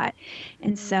lot.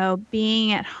 And so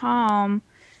being at home,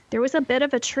 there was a bit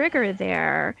of a trigger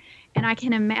there. And I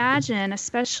can imagine,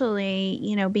 especially,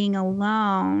 being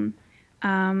alone,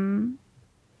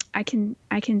 I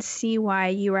can see why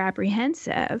you were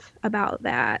apprehensive about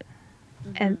that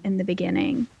in the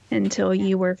beginning until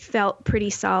you felt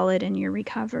pretty solid in your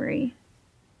recovery.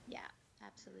 Yeah,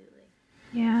 absolutely.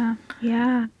 Yeah.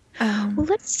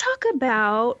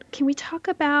 Well, can we talk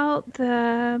about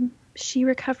the She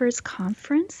Recovers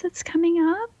conference that's coming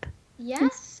up? Yes.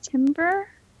 In September?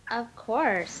 Of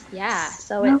course, yeah.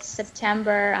 So it's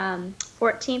September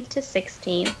 14th to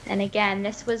 16th. And again,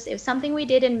 it was something we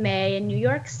did in May in New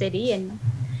York City.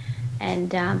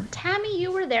 And Tammy,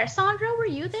 you were there. Sandra, were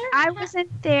you there? I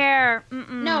wasn't there.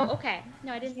 No, okay.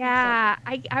 No, I didn't think so. Yeah,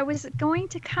 I was going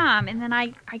to come, and then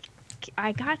I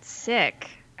got sick.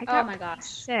 I got my gosh.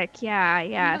 sick.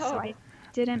 Yeah. No. So I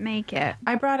didn't make it.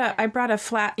 I brought a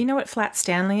flat. You know what flat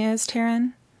Stanley is,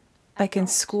 Taryn? Like in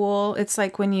school, it's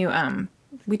like when you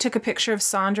we took a picture of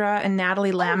Sandra and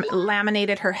Natalie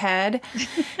laminated her head,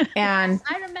 and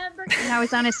I remember. And I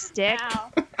was on a stick.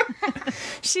 Wow.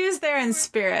 She was there in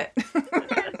spirit. Oh,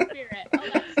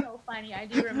 that's so funny. I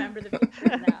do remember the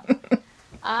picture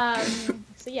now.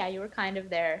 So yeah, you were kind of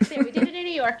there. So yeah, we did it in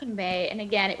New York in May, and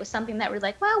again, it was something that we're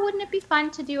like, well, wouldn't it be fun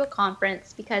to do a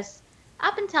conference? Because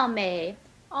up until May,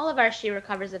 all of our She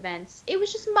Recovers events, it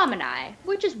was just Mom and I,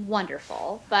 which is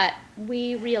wonderful. But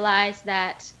we realized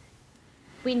that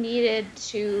we needed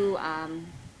to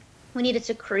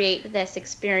create this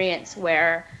experience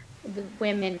where the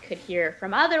women could hear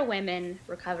from other women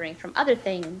recovering from other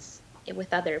things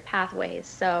with other pathways.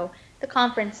 So the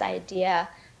conference idea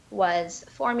was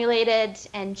formulated,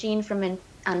 and Jean from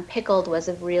Unpickled was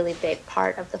a really big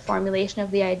part of the formulation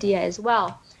of the idea as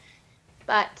well.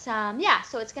 But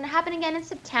so it's going to happen again in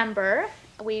September.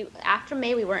 After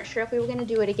May, we weren't sure if we were going to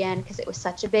do it again because it was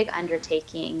such a big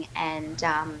undertaking. And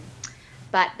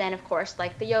but then, of course,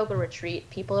 like the yoga retreat,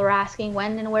 people are asking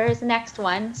when and where is the next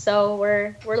one. So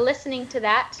we're listening to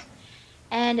that,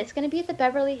 and it's going to be at the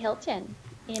Beverly Hilton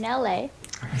in LA.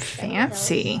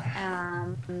 Fancy.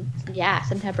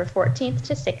 September 14th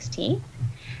to 16th.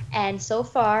 And so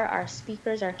far, our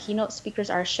keynote speakers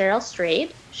are Cheryl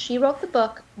Strayed. She wrote the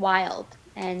book Wild,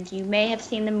 and you may have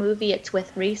seen the movie. It's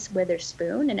with Reese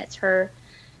Witherspoon, and it's her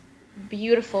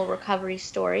beautiful recovery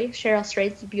story. Cheryl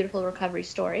Strayed's beautiful recovery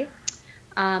story.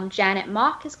 Janet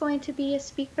Mock is going to be a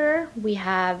speaker. We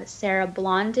have Sarah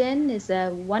Blondin, is a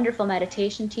wonderful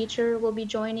meditation teacher, will be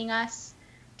joining us.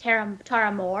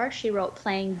 Tara Moore, she wrote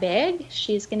Playing Big.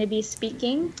 She's going to be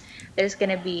speaking. There's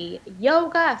going to be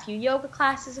yoga, a few yoga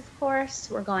classes, of course.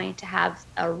 We're going to have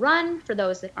a run for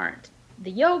those that aren't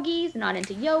the yogis, not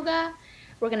into yoga.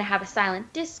 We're going to have a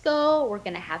silent disco. We're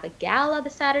going to have a gala the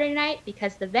Saturday night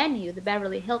because the venue, the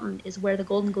Beverly Hilton, is where the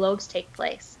Golden Globes take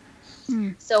place.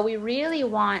 So we really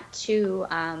want to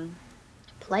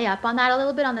play up on that a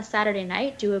little bit on the Saturday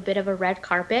night, do a bit of a red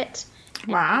carpet.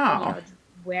 Wow.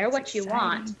 Wear what you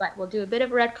want, but we'll do a bit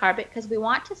of a red carpet because we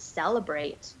want to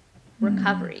celebrate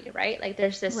recovery, right? Like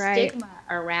there's this stigma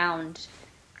around,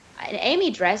 and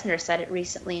Amy Dresner said it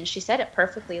recently, and she said it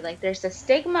perfectly, like there's a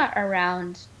stigma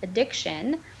around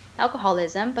addiction,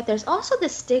 alcoholism, but there's also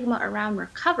this stigma around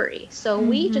recovery. So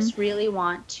we just really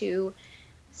want to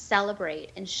celebrate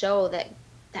and show that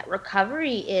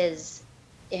recovery is,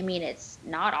 it's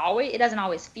not always, it doesn't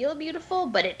always feel beautiful,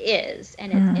 but it is,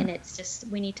 and it's just,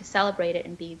 we need to celebrate it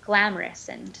and be glamorous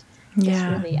and just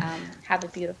really have a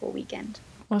beautiful weekend.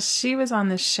 Well, she was on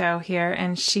this show here,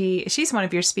 and she's one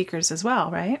of your speakers as well,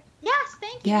 right? Yes,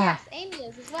 thank you. Yeah. Yes, Amy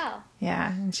is as well.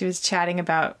 Yeah, and she was chatting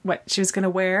about what she was going to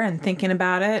wear and thinking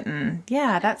about it, and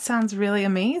yeah, that sounds really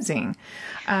amazing.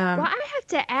 Well, I have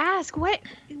to ask, what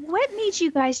made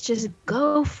you guys just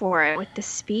go for it with the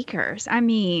speakers?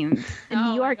 New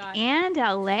York and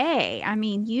LA.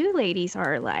 You ladies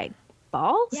are like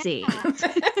ballsy.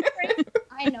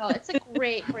 Yeah. I know. It's a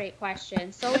great, great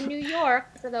question. So in New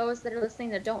York, for those that are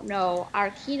listening that don't know,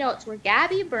 our keynotes were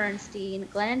Gabby Bernstein,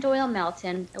 Glennon Doyle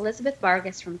Melton, Elizabeth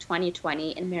Vargas from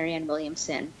 2020, and Marianne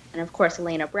Williamson. And of course,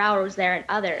 Elena Brower was there and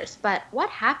others. But what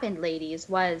happened, ladies,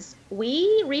 was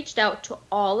we reached out to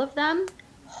all of them,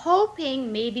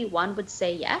 hoping maybe one would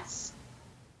say yes.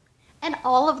 And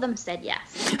all of them said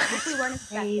yes, which we weren't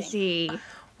expecting. Crazy.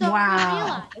 So Wow. we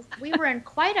realized we were in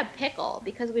quite a pickle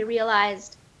because we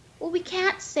realized, well, we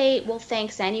can't say, well,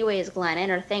 thanks anyways, Glennon,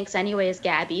 or thanks anyways,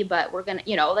 Gabby, but we're going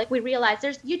to, like we realized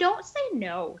you don't say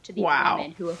no to these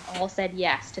women who have all said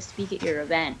yes to speak at your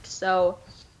event. So,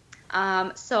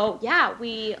 yeah,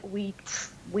 we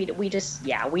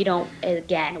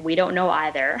don't know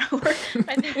either. I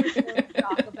think we're still going to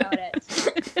talk about it.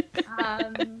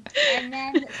 And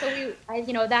then, so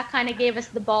that kind of gave us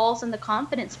the balls and the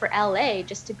confidence for LA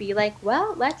just to be like,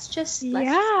 well, let's just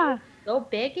go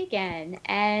big again.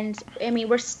 And I mean,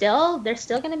 there's still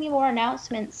going to be more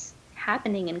announcements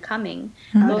happening and coming.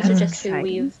 Those are just exciting. who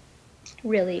we've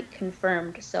really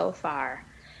confirmed so far.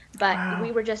 But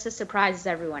we were just as surprised as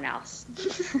everyone else.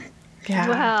 Yeah.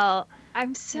 Well,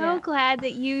 I'm so glad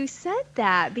that you said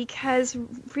that, because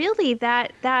really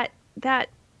that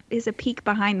is a peek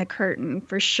behind the curtain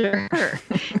for sure.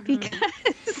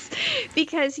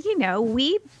 because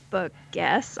we book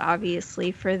guests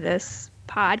obviously for this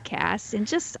podcast, and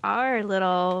just our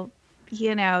little,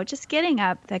 just getting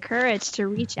up the courage to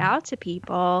reach out to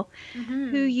people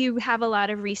who you have a lot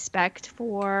of respect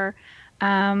for.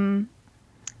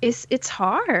 It's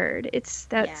hard.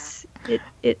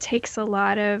 It takes a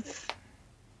lot of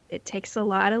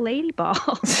lady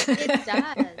balls. It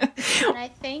does. And I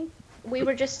think we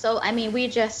were just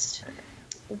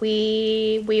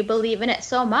we believe in it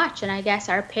so much, and I guess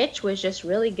our pitch was just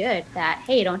really good that,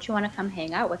 hey, don't you want to come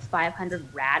hang out with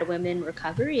 500 rad women in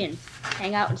recovery and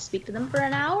hang out and speak to them for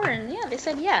an hour? And they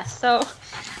said yes. So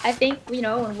I think,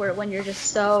 when you're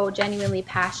just so genuinely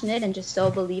passionate and just so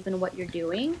believe in what you're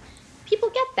doing, people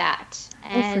get that,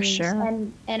 and for sure.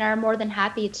 and are more than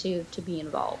happy to be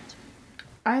involved.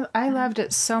 I loved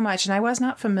it so much, and I was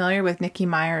not familiar with Nikki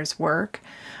Meyer's work.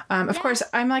 Of course,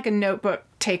 I'm like a notebook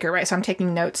taker, right? So I'm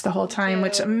taking notes the whole time,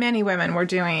 which many women were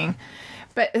doing.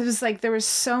 But it was like there was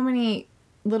so many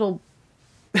little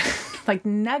like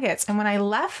nuggets. And when I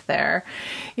left there,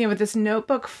 with this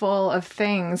notebook full of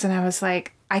things, and I was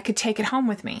like, I could take it home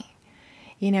with me.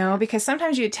 Because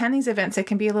sometimes you attend these events, it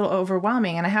can be a little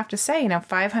overwhelming. And I have to say,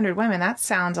 500 women, that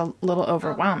sounds a little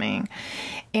overwhelming.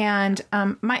 And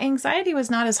my anxiety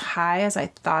was not as high as I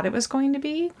thought it was going to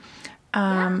be,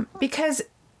 because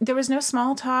there was no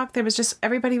small talk. There was just,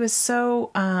 everybody was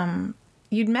so,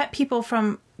 you'd met people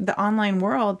from the online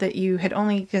world that you had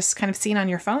only just kind of seen on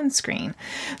your phone screen.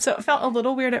 So it felt a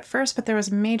little weird at first, but there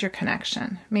was major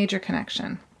connection.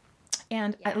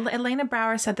 And Elena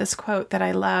Brower said this quote that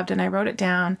I loved, and I wrote it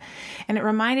down, and it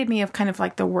reminded me of kind of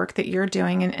like the work that you're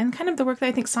doing, and kind of the work that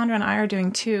I think Sandra and I are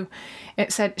doing too.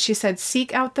 She said,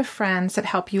 seek out the friends that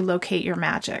help you locate your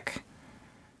magic.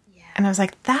 Yeah. And I was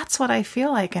like, that's what I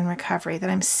feel like in recovery, that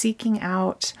I'm seeking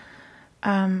out.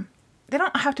 They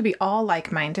don't have to be all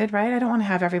like-minded, right? I don't want to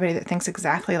have everybody that thinks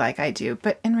exactly like I do,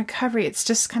 but in recovery, it's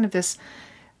just kind of this,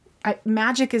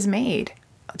 magic is made.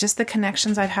 Just the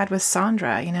connections I've had with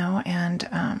Sandra,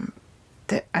 and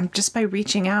that I'm just by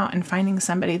reaching out and finding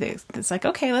somebody that's like,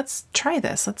 okay, let's try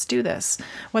this. Let's do this.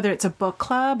 Whether it's a book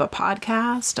club, a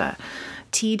podcast, a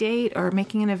tea date, or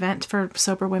making an event for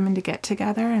sober women to get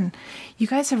together. And you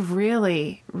guys have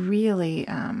really, really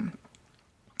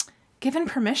given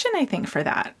permission, I think, for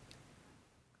that.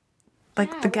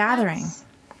 Like the gathering.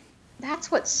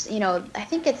 That's what's, I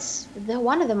think it's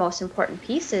one of the most important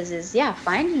pieces is,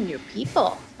 finding your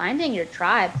people, finding your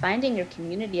tribe, finding your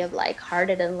community of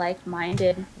like-hearted and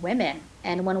like-minded women.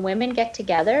 And when women get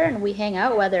together and we hang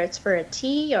out, whether it's for a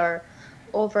tea or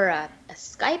over a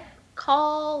Skype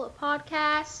call, a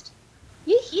podcast,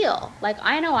 you heal. Like,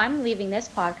 I know I'm leaving this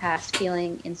podcast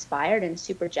feeling inspired and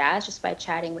super jazzed just by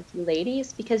chatting with you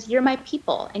ladies, because you're my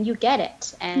people and you get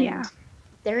it. And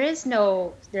there's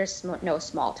no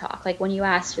small talk. Like when you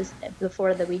asked just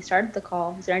before we started the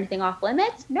call, is there anything off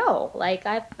limits? No. Like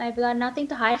I've got nothing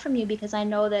to hide from you, because I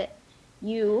know that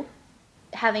you,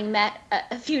 having met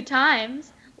a few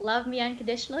times, love me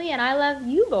unconditionally, and I love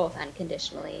you both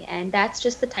unconditionally. And that's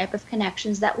just the type of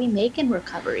connections that we make in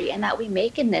recovery and that we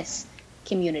make in this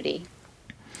community.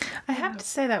 I have to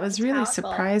say that was really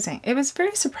surprising. It was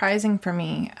very surprising for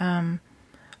me.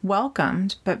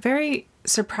 Welcomed, but very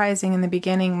surprising in the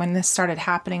beginning when this started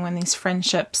happening, when these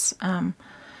friendships,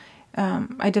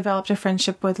 I developed a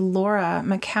friendship with Laura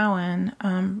McCowan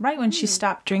right when she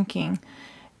stopped drinking.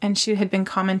 and she had been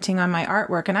commenting on my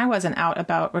artwork, and I wasn't out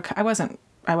about, I wasn't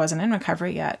in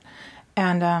recovery yet.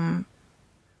 And,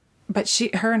 but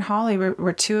her and Holly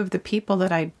were two of the people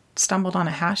that I stumbled on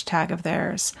a hashtag of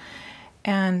theirs.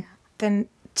 And then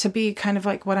to be kind of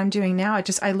like what I'm doing now,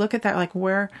 I look at that, like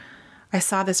where I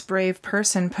saw this brave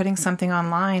person putting something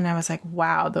online. I was like,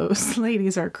 wow, those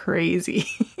ladies are crazy.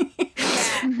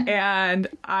 And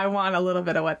I want a little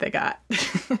bit of what they got.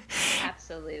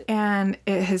 Absolutely. And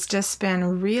it has just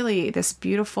been really this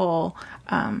beautiful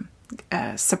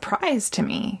surprise to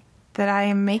me that I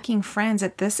am making friends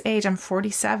at this age. I'm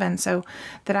 47. So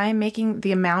that I am making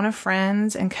the amount of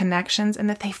friends and connections, and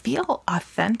that they feel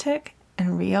authentic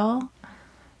and real.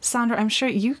 Sandra, I'm sure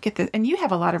you get this, and you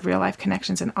have a lot of real life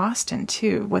connections in Austin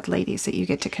too, with ladies that you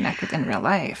get to connect with in real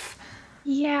life.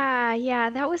 Yeah,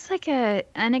 that was like a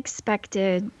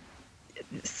unexpected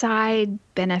side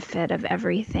benefit of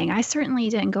everything. I certainly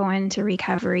didn't go into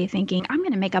recovery thinking I'm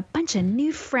going to make a bunch of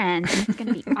new friends and it's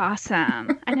going to be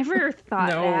awesome. I never thought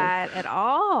that at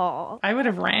all. I would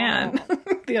have ran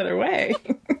the other way.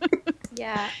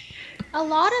 Yeah. A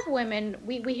lot of women,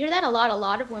 we hear that a lot. A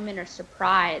lot of women are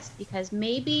surprised because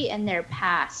maybe in their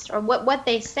past, or what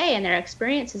they say in their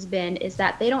experience has been, is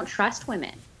that they don't trust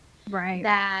women. Right.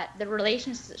 That the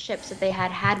relationships that they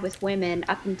had with women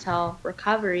up until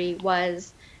recovery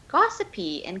was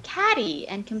gossipy and catty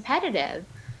and competitive.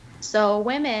 So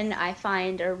women, I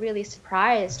find, are really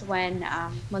surprised when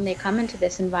they come into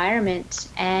this environment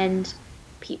and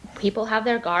people have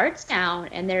their guards down,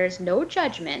 and there's no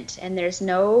judgment, and there's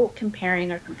no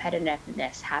comparing or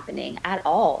competitiveness happening at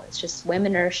all. It's just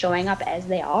women are showing up as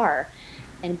they are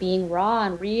and being raw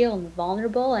and real and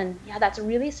vulnerable. And yeah, that's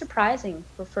really surprising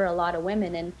for a lot of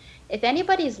women. And if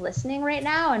anybody's listening right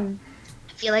now and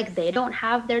feel like they don't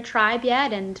have their tribe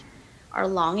yet and are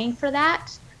longing for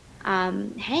that,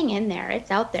 hang in there.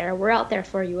 It's out there. We're out there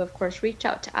for you. Of course, reach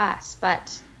out to us.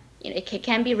 But it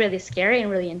can be really scary and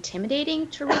really intimidating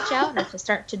to reach out or to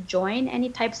start to join any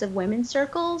types of women's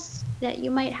circles that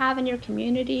you might have in your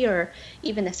community or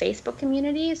even the Facebook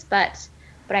communities. But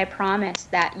I promise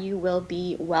that you will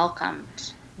be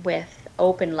welcomed with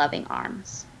open, loving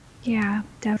arms. Yeah,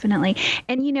 definitely.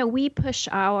 And, we push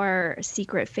our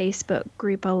secret Facebook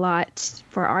group a lot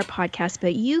for our podcast,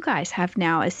 but you guys have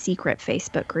now a secret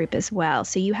Facebook group as well.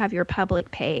 So you have your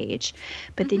public page,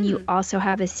 but then you also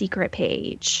have a secret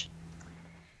page.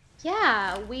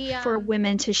 Yeah, we for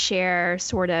women to share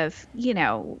sort of,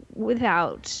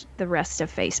 without the rest of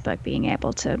Facebook being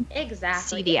able to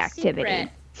see the activity. Secret.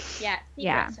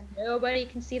 Yeah. So nobody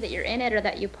can see that you're in it or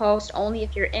that you post, only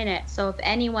if you're in it. So if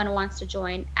anyone wants to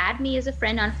join, add me as a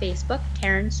friend on Facebook,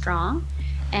 Taryn Strong,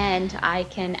 and I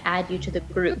can add you to the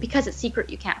group. Because it's secret,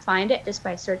 you can't find it just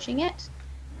by searching it.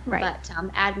 Right. But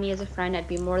add me as a friend. I'd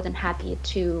be more than happy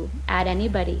to add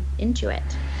anybody into it.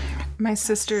 My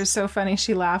sister is so funny.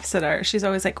 She laughs at her. She's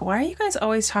always like, why are you guys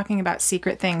always talking about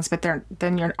secret things? But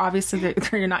then you're obviously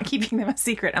you're not keeping them a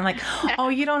secret. I'm like, oh,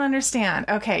 you don't understand.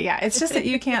 Okay. Yeah. It's just that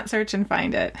you can't search and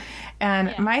find it.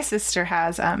 And my sister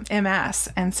has MS.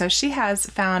 And so she has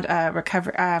found a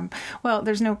recovery. Well,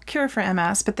 there's no cure for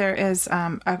MS, but there is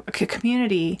a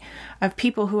community of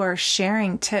people who are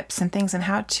sharing tips and things on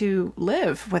how to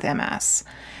live with MS.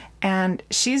 And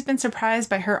she's been surprised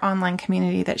by her online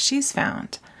community that she's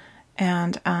found.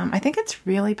 And I think it's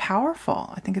really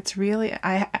powerful. I think it's really,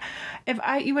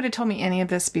 you would have told me any of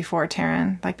this before,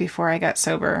 Taryn, like before I got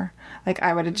sober, like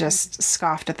I would have just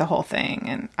scoffed at the whole thing.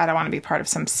 And I don't want to be part of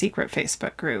some secret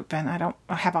Facebook group. And I don't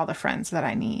have all the friends that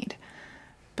I need.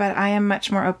 But I am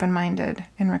much more open-minded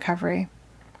in recovery.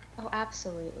 Oh,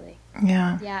 absolutely.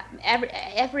 Yeah. Yeah.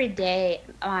 Every day,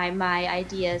 my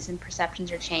ideas and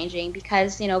perceptions are changing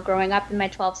because, growing up in my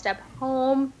 12-step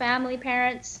home, family,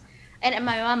 parents, and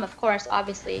my mom, of course,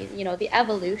 obviously, the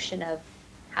evolution of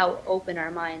how open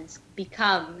our minds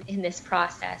become in this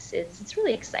process it's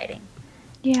really exciting.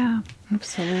 Yeah,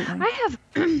 absolutely. I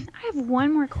have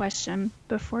one more question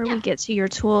before we get to your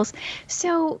tools.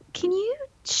 So can you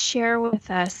share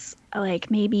with us like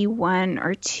maybe one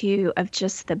or two of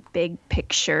just the big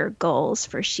picture goals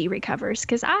for She Recovers?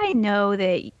 Because I know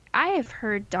that I have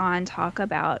heard Dawn talk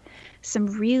about some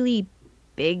really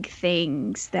big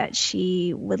things that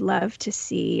she would love to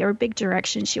see, or big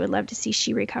directions she would love to see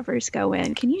She Recovers go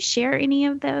in. Can you share any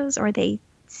of those? Or are they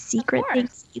secret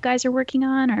things you guys are working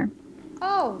on? Or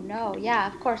Oh, no.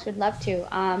 Yeah, of course. We'd love to.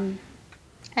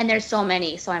 And there's so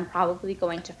many, so I'm probably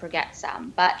going to forget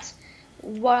some. But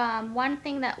one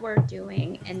thing that we're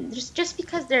doing, and just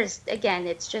because there's, again,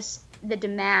 it's just the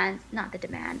demand, not the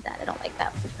demand, that I don't like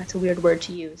that. That's a weird word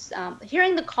to use.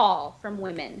 Hearing the call from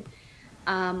women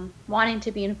wanting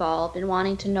to be involved and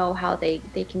wanting to know how they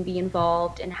can be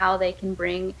involved and how they can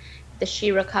bring the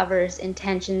She Recovers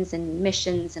intentions and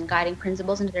missions and guiding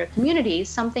principles into their communities.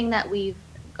 Something that we've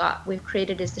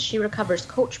created is the She Recovers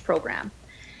Coach Program.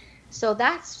 So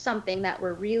that's something that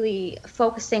we're really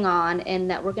focusing on and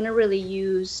that we're going to really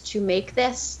use to make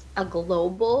this a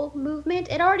global movement.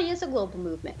 It already is a global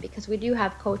movement because we do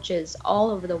have coaches all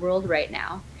over the world right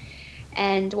now.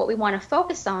 And what we want to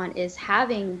focus on is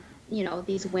having,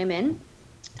 these women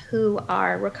who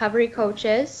are recovery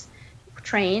coaches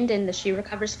trained in the She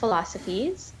Recovers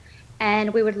philosophies.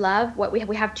 And we would love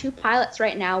we have 2 pilots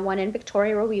right now, one in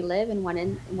Victoria where we live and one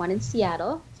in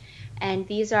Seattle. And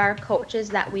these are coaches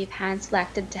that we've hand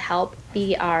selected to help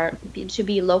be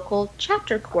local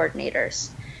chapter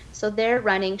coordinators. So they're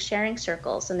running sharing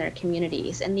circles in their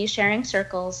communities, and these sharing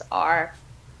circles are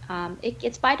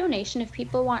it's by donation. If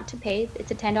people want to pay,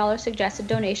 it's a $10 suggested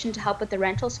donation to help with the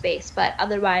rental space. But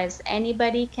otherwise,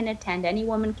 anybody can attend. Any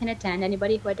woman can attend.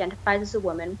 Anybody who identifies as a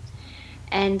woman,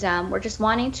 and we're just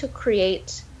wanting to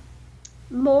create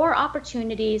more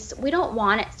opportunities. We don't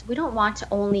want to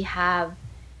only have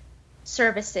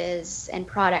services and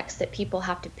products that people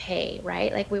have to pay,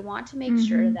 right? Like, we want to make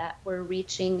sure that we're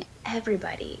reaching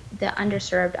everybody, the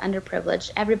underserved,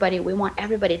 underprivileged, everybody. We want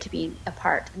everybody to be a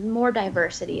part, more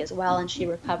diversity as well, and She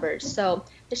Recovers. So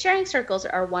the sharing circles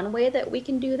are one way that we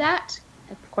can do that.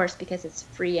 Of course, because it's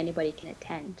free, anybody can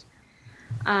attend.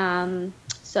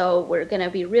 So we're going to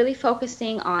be really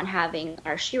focusing on having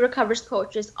our She Recovers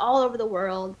coaches all over the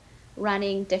world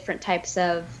running different types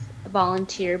of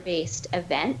volunteer-based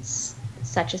events,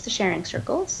 such as the sharing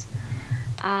circles.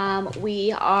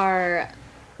 We are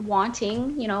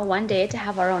wanting, one day to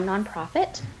have our own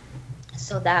nonprofit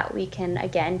so that we can,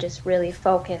 again, just really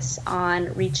focus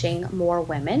on reaching more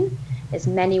women, as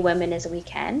many women as we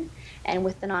can. And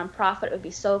with the nonprofit, it would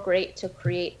be so great to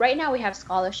create. Right now we have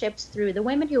scholarships through the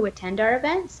women who attend our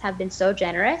events have been so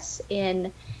generous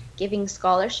in giving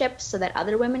scholarships so that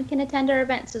other women can attend our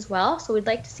events as well. So we'd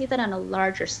like to see that on a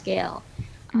larger scale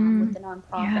with the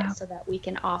nonprofit, so that we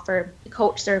can offer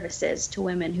coach services to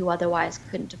women who otherwise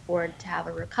couldn't afford to have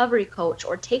a recovery coach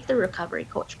or take the recovery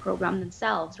coach program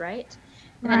themselves, right?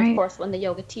 And then, of course, when the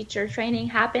yoga teacher training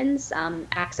happens,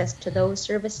 access to those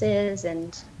services.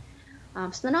 And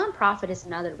so the nonprofit is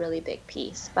another really big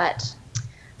piece. But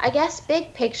I guess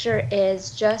big picture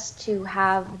is just to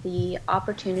have the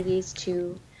opportunities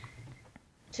to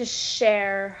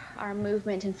share our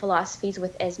movement and philosophies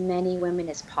with as many women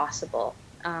as possible,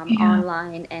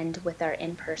 online and with our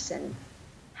in-person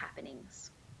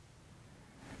happenings.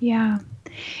 Yeah.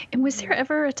 And was there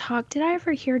ever a talk, did I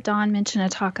ever hear Dawn mention a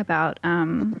talk about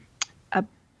a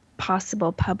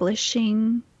possible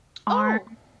publishing arm?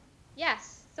 Oh,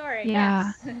 yes. Sorry.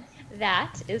 Yeah. Yes.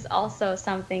 That is also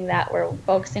something that we're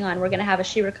focusing on. We're going to have a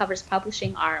She Recovers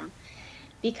publishing arm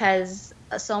because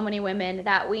so many women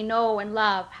that we know and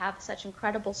love have such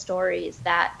incredible stories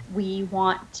that we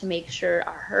want to make sure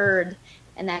are heard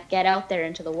and that get out there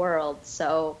into the world.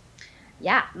 So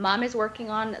yeah, Mom is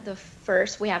working on the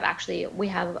first. We have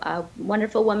a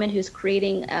wonderful woman who's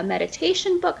creating a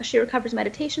meditation book, a She Recovers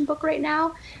meditation book right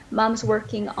now. Mom's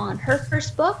working on her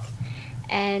first book.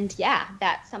 And yeah,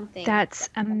 that's something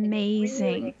amazing.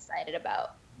 I'm really excited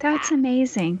about. That's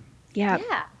amazing. Yeah.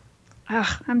 Yeah.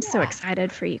 Oh, I'm so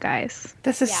excited for you guys.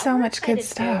 This is so much good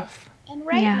stuff. Too. And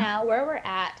right now, where we're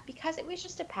at, because it was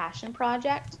just a passion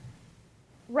project,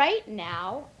 right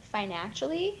now,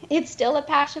 financially, it's still a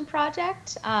passion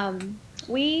project.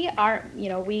 We are,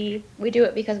 we do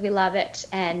it because we love it,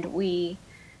 and we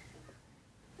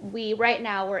right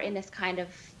now we're in this kind of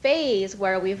phase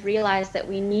where we've realized that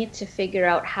we need to figure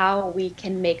out how we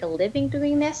can make a living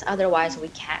doing this. Otherwise, we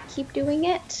can't keep doing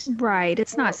it. Right.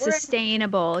 It's not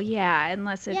sustainable.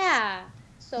 Unless it's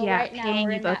So right now paying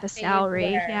we're you in both that a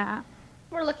salary. phase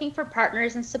we're looking for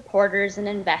partners and supporters and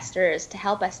investors to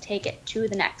help us take it to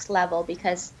the next level,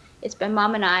 because it's been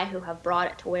Mom and I who have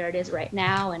brought it to where it is right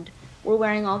now, and we're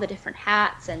wearing all the different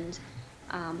hats. And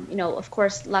of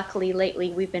course, luckily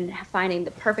lately we've been finding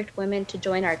the perfect women to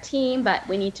join our team, but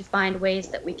we need to find ways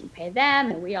that we can pay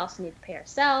them, and we also need to pay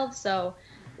ourselves. So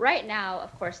right now,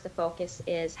 of course, the focus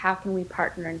is how can we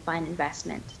partner and find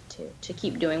investment to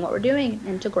keep doing what we're doing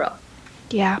and to grow.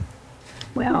 Yeah.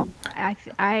 Well,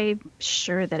 I'm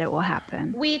sure that it will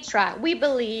happen. We try. We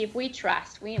believe. We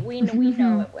trust. We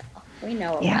know it will. We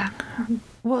know it will.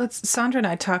 Well, it's Sandra and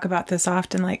I talk about this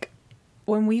often. Like,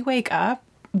 when we wake up,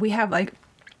 we have like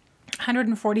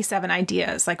 147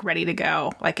 ideas like ready to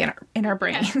go, like in our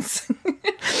brains.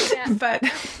 Yeah, but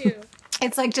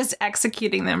it's like just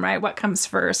executing them, right? What comes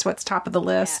first? What's top of the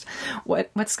list?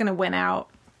 What's going to win out?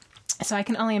 So I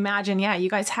can only imagine, you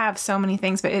guys have so many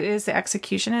things, but it is the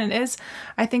execution. And it is,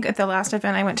 I think at the last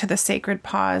event, I went to the Sacred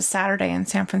Paws Saturday in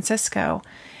San Francisco.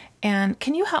 And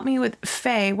can you help me with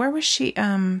Faye? Where was she?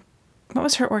 What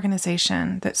was her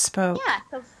organization that spoke? Yeah,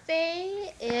 so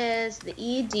Faye is the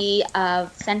ED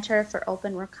of Center for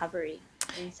Open Recovery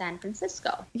in San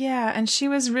Francisco. Yeah, and she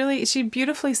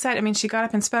beautifully said, I mean, she got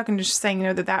up and spoke and just saying,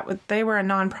 they were a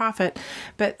nonprofit,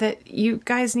 but that you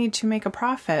guys need to make a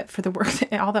profit for the work,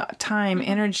 all the time,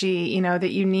 energy,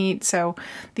 that you need. So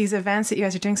these events that you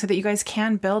guys are doing so that you guys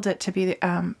can build it to be,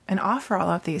 and offer all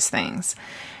of these things.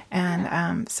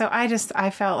 And so I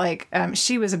felt like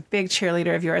she was a big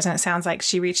cheerleader of yours, and it sounds like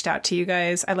she reached out to you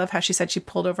guys. I love how she said she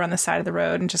pulled over on the side of the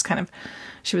road and just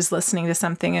she was listening to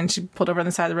something, and she pulled over on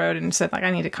the side of the road and said, like,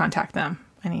 I need to contact them.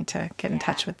 I need to get in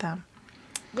touch with them.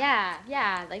 Yeah.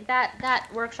 Like that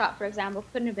workshop, for example,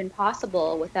 couldn't have been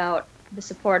possible without the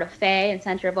support of Faye and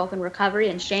Center of Open Recovery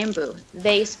and Shambu.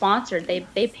 They sponsored,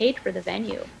 they paid for the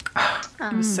venue.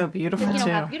 It was so beautiful, too.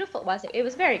 How beautiful it was. It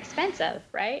was very expensive,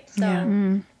 right?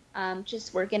 So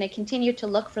we're going to continue to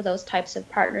look for those types of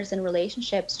partners and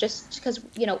relationships, just because,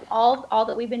 all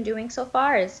that we've been doing so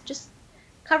far is just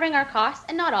covering our costs,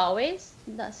 and not always.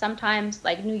 Sometimes,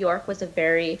 like, New York was a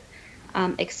very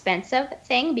expensive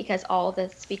thing because all the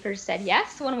speakers said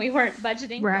yes when we weren't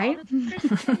budgeting. Right. All the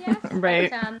speakers said yes.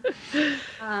 Right.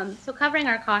 But, so covering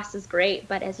our costs is great,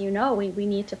 but as you know, we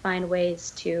need to find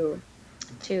ways to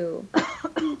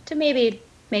maybe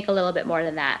make a little bit more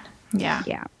than that.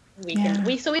 Yeah. We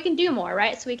can do more,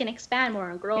 right? So we can expand more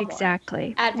and grow more.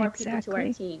 Exactly. Add more people to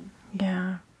our team.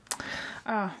 Yeah.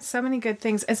 Oh, so many good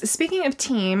things. Speaking of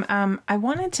team, I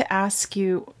wanted to ask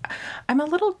you,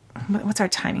 what's our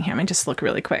timing here? Let me just look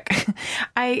really quick.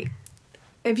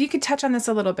 If you could touch on this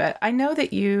a little bit. I know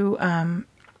that you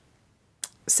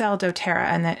sell doTERRA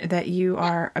and that you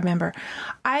are a member.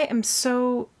 I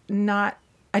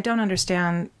don't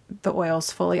understand the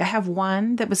oils fully. I have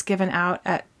one that was given out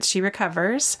at She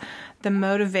Recovers, the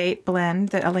Motivate blend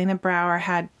that Elena Brower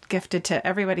had gifted to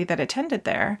everybody that attended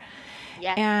there.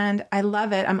 Yeah. And I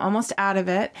love it. I'm almost out of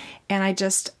it. And I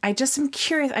just am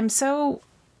curious.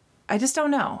 I just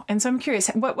don't know. And so I'm curious,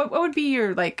 what would be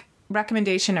your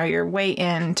recommendation or your way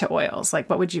into oils? Like,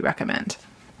 what would you recommend?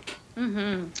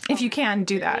 Mm-hmm. If you can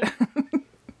do that.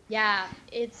 Yeah,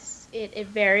 it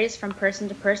varies from person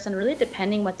to person, really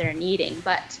depending what they're needing.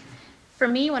 But for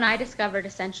me, when I discovered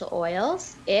essential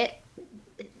oils,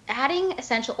 adding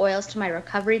essential oils to my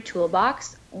recovery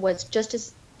toolbox was just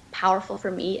as powerful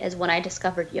for me as when I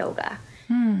discovered yoga.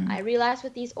 I realized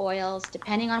with these oils,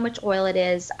 depending on which oil it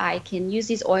is, I can use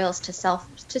these oils to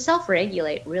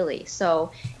self-regulate, really.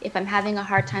 So if I'm having a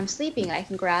hard time sleeping, I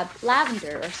can grab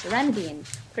lavender or serenity and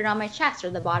put it on my chest or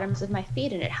the bottoms of my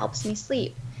feet, and it helps me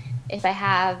sleep. If I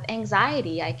have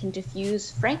anxiety, I can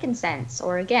diffuse frankincense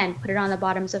or, again, put it on the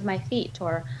bottoms of my feet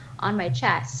or on my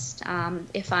chest.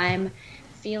 If I'm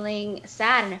feeling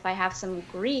sad and if I have some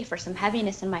grief or some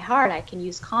heaviness in my heart, I can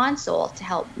use console to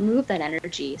help move that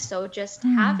energy. So just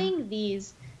having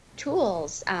these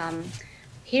tools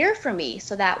here for me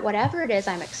so that whatever it is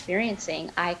I'm experiencing,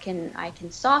 I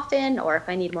can soften, or if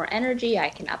I need more energy, I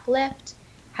can uplift,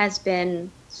 has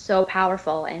been so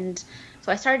powerful. And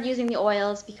so I started using the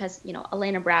oils because,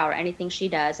 Elena Brower, anything she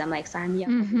does, I'm like, sign me up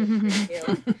for this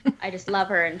too. I just love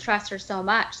her and trust her so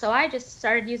much. So I just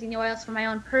started using the oils for my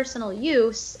own personal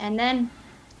use, and then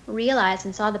realized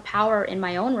and saw the power in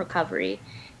my own recovery,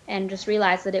 and just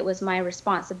realized that it was my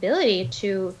responsibility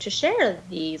to share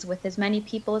these with as many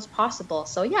people as possible.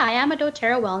 So yeah, I am a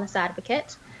doTERRA wellness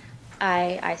advocate.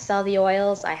 I sell the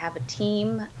oils. I have a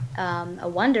team, a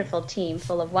wonderful team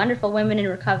full of wonderful women in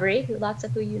recovery, lots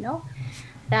of who you know,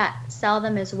 that sell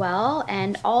them as well.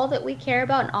 And all that we care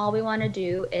about and all we want to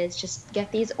do is just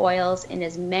get these oils in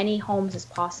as many homes as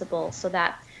possible so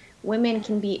that women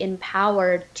can be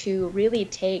empowered to really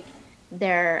take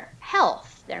their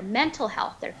health, their mental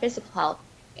health, their physical health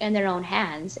in their own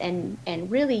hands and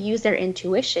really use their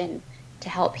intuition to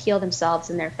help heal themselves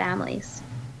and their families.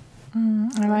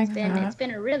 I like that. It's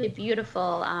been a really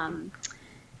beautiful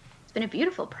it's been a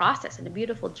beautiful process and a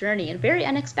beautiful journey, and very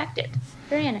unexpected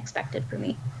for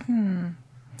me.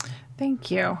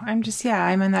 Thank you. I'm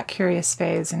in that curious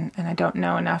phase, and I don't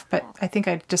know enough, but I think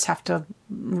I just have to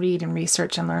read and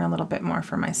research and learn a little bit more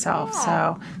for myself. Yeah.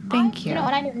 So thank you.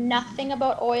 And I knew nothing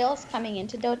about oils coming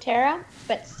into doTERRA,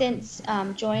 but since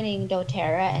joining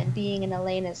doTERRA and being in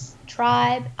Elena's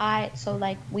tribe,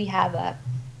 we have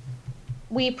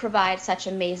we provide such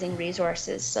amazing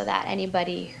resources so that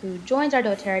anybody who joins our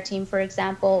doTERRA team, for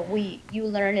example, you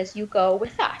learn as you go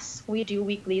with us. We do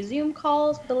weekly Zoom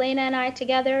calls with Elena and I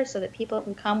together so that people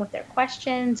can come with their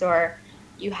questions, or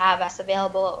you have us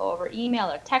available over email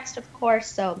or text, of course.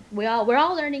 So we're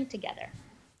all learning together.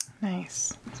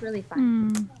 Nice. It's really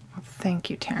fun. Well, thank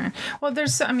you, Taryn. Well,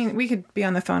 we could be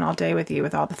on the phone all day with you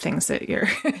with all the things that you're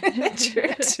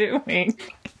doing.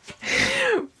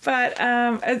 But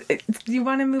do you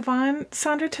want to move on,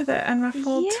 Sandra, to the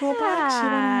Unruffled Toolbox?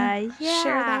 Yeah,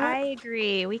 share that? I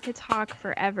agree. We could talk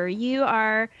forever. You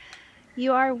are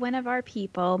one of our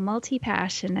people,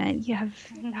 multi-passionate. You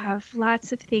have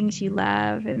lots of things you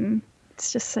love, and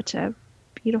it's just such a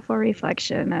beautiful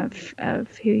reflection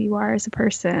of who you are as a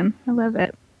person. I love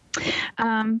it.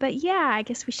 But yeah, I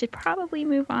guess we should probably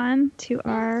move on to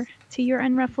your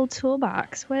Unruffled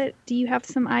Toolbox. What do you have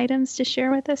some items to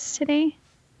share with us today?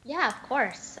 Yeah, of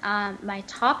course. My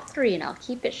top 3, and I'll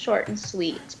keep it short and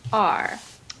sweet, are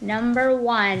number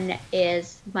 1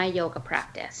 is my yoga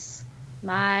practice.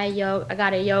 I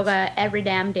got a yoga every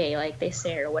damn day, like they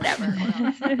say, or whatever.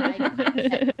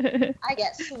 I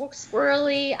get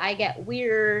squirrely. I get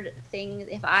weird things.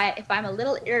 If I'm a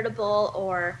little irritable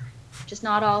or just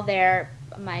not all there,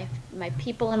 my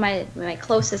people and my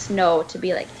closest know to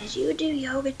be like, did you do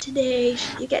yoga today?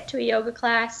 Should you get to a yoga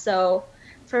class? So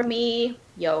for me,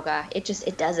 yoga, it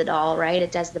does it all, right?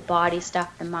 It does the body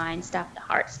stuff, the mind stuff, the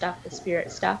heart stuff, the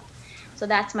spirit stuff. So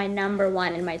that's my number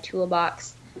 1 in my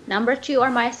toolbox. Number 2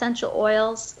 are my essential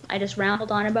oils. I just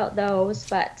rambled on about those,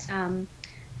 but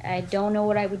I don't know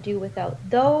what I would do without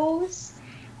those.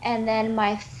 And then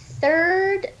my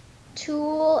third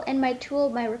tool in my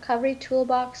recovery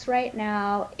toolbox right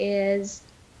now is,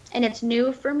 and it's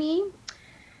new for me,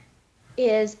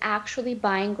 is actually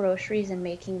buying groceries and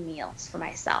making meals for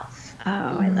myself. Oh,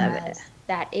 I love it.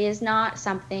 That is not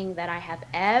something that I have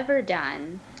ever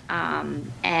done,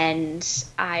 and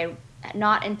I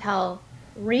not until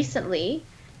recently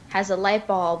has a light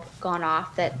bulb gone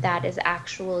off that is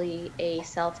actually a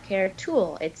self-care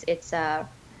tool.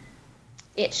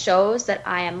 It shows that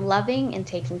I am loving and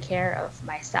taking care of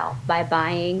myself by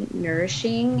buying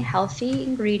nourishing, healthy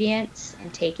ingredients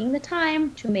and taking the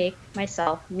time to make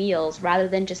myself meals rather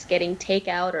than just getting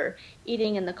takeout or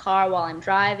eating in the car while I'm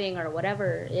driving or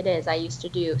whatever it is I used to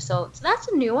do. So that's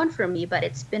a new one for me, but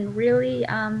it's been really,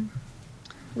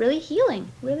 really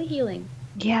healing.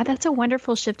 Yeah, that's a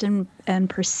wonderful shift in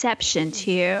perception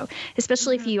too,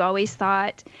 especially if you always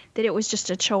thought that it was just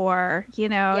a chore,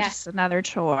 just another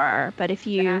chore. But if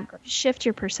you shift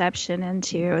your perception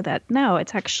into that, no,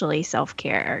 it's actually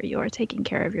self-care. You're taking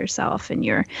care of yourself and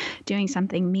you're doing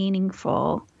something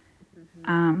meaningful.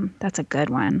 That's a good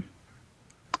one.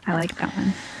 I like that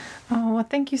one. Oh, well,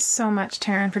 thank you so much,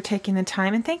 Taryn, for taking the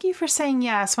time. And thank you for saying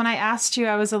yes. When I asked you,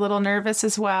 I was a little nervous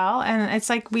as well. And it's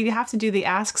like we have to do the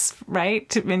asks,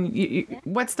 right?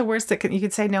 What's the worst that you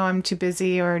could say, no, I'm too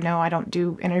busy, or no, I don't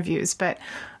do interviews. But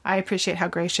I appreciate how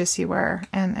gracious you were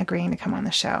and agreeing to come on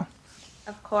the show.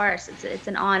 Of course. It's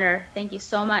an honor. Thank you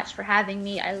so much for having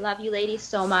me. I love you ladies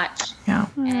so much. Yeah.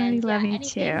 I love you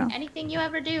too. Anything you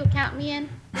ever do, count me in.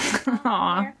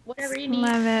 Aww. Whatever you need.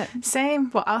 Love it.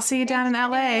 Same. Well, I'll see you down in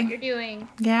LA. What you're doing.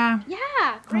 Yeah.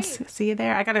 Yeah, great. I'll see you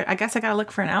there. I guess I gotta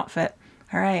look for an outfit.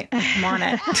 All right, I'm on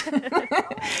it.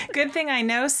 Good thing I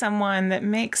know someone that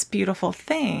makes beautiful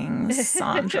things,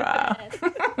 Sandra.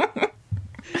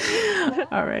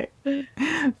 All right.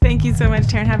 Thank you so much,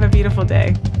 Taryn. Have a beautiful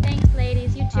day. Thanks,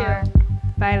 ladies. You too.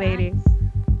 Bye, ladies.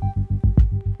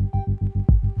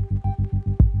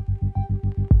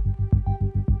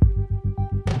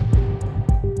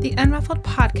 The Unruffled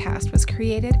podcast was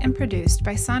created and produced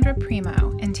by Sandra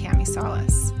Primo and Tammy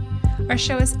Salas. Our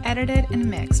show is edited and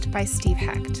mixed by Steve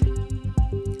Hecht.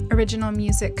 Original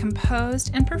music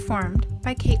composed and performed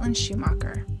by Caitlin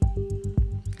Schumacher.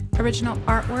 Original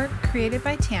artwork created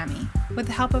by Tammy with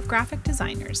the help of graphic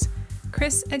designers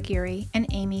Chris Aguirre and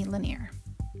Amy Lanier.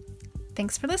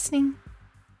 Thanks for listening.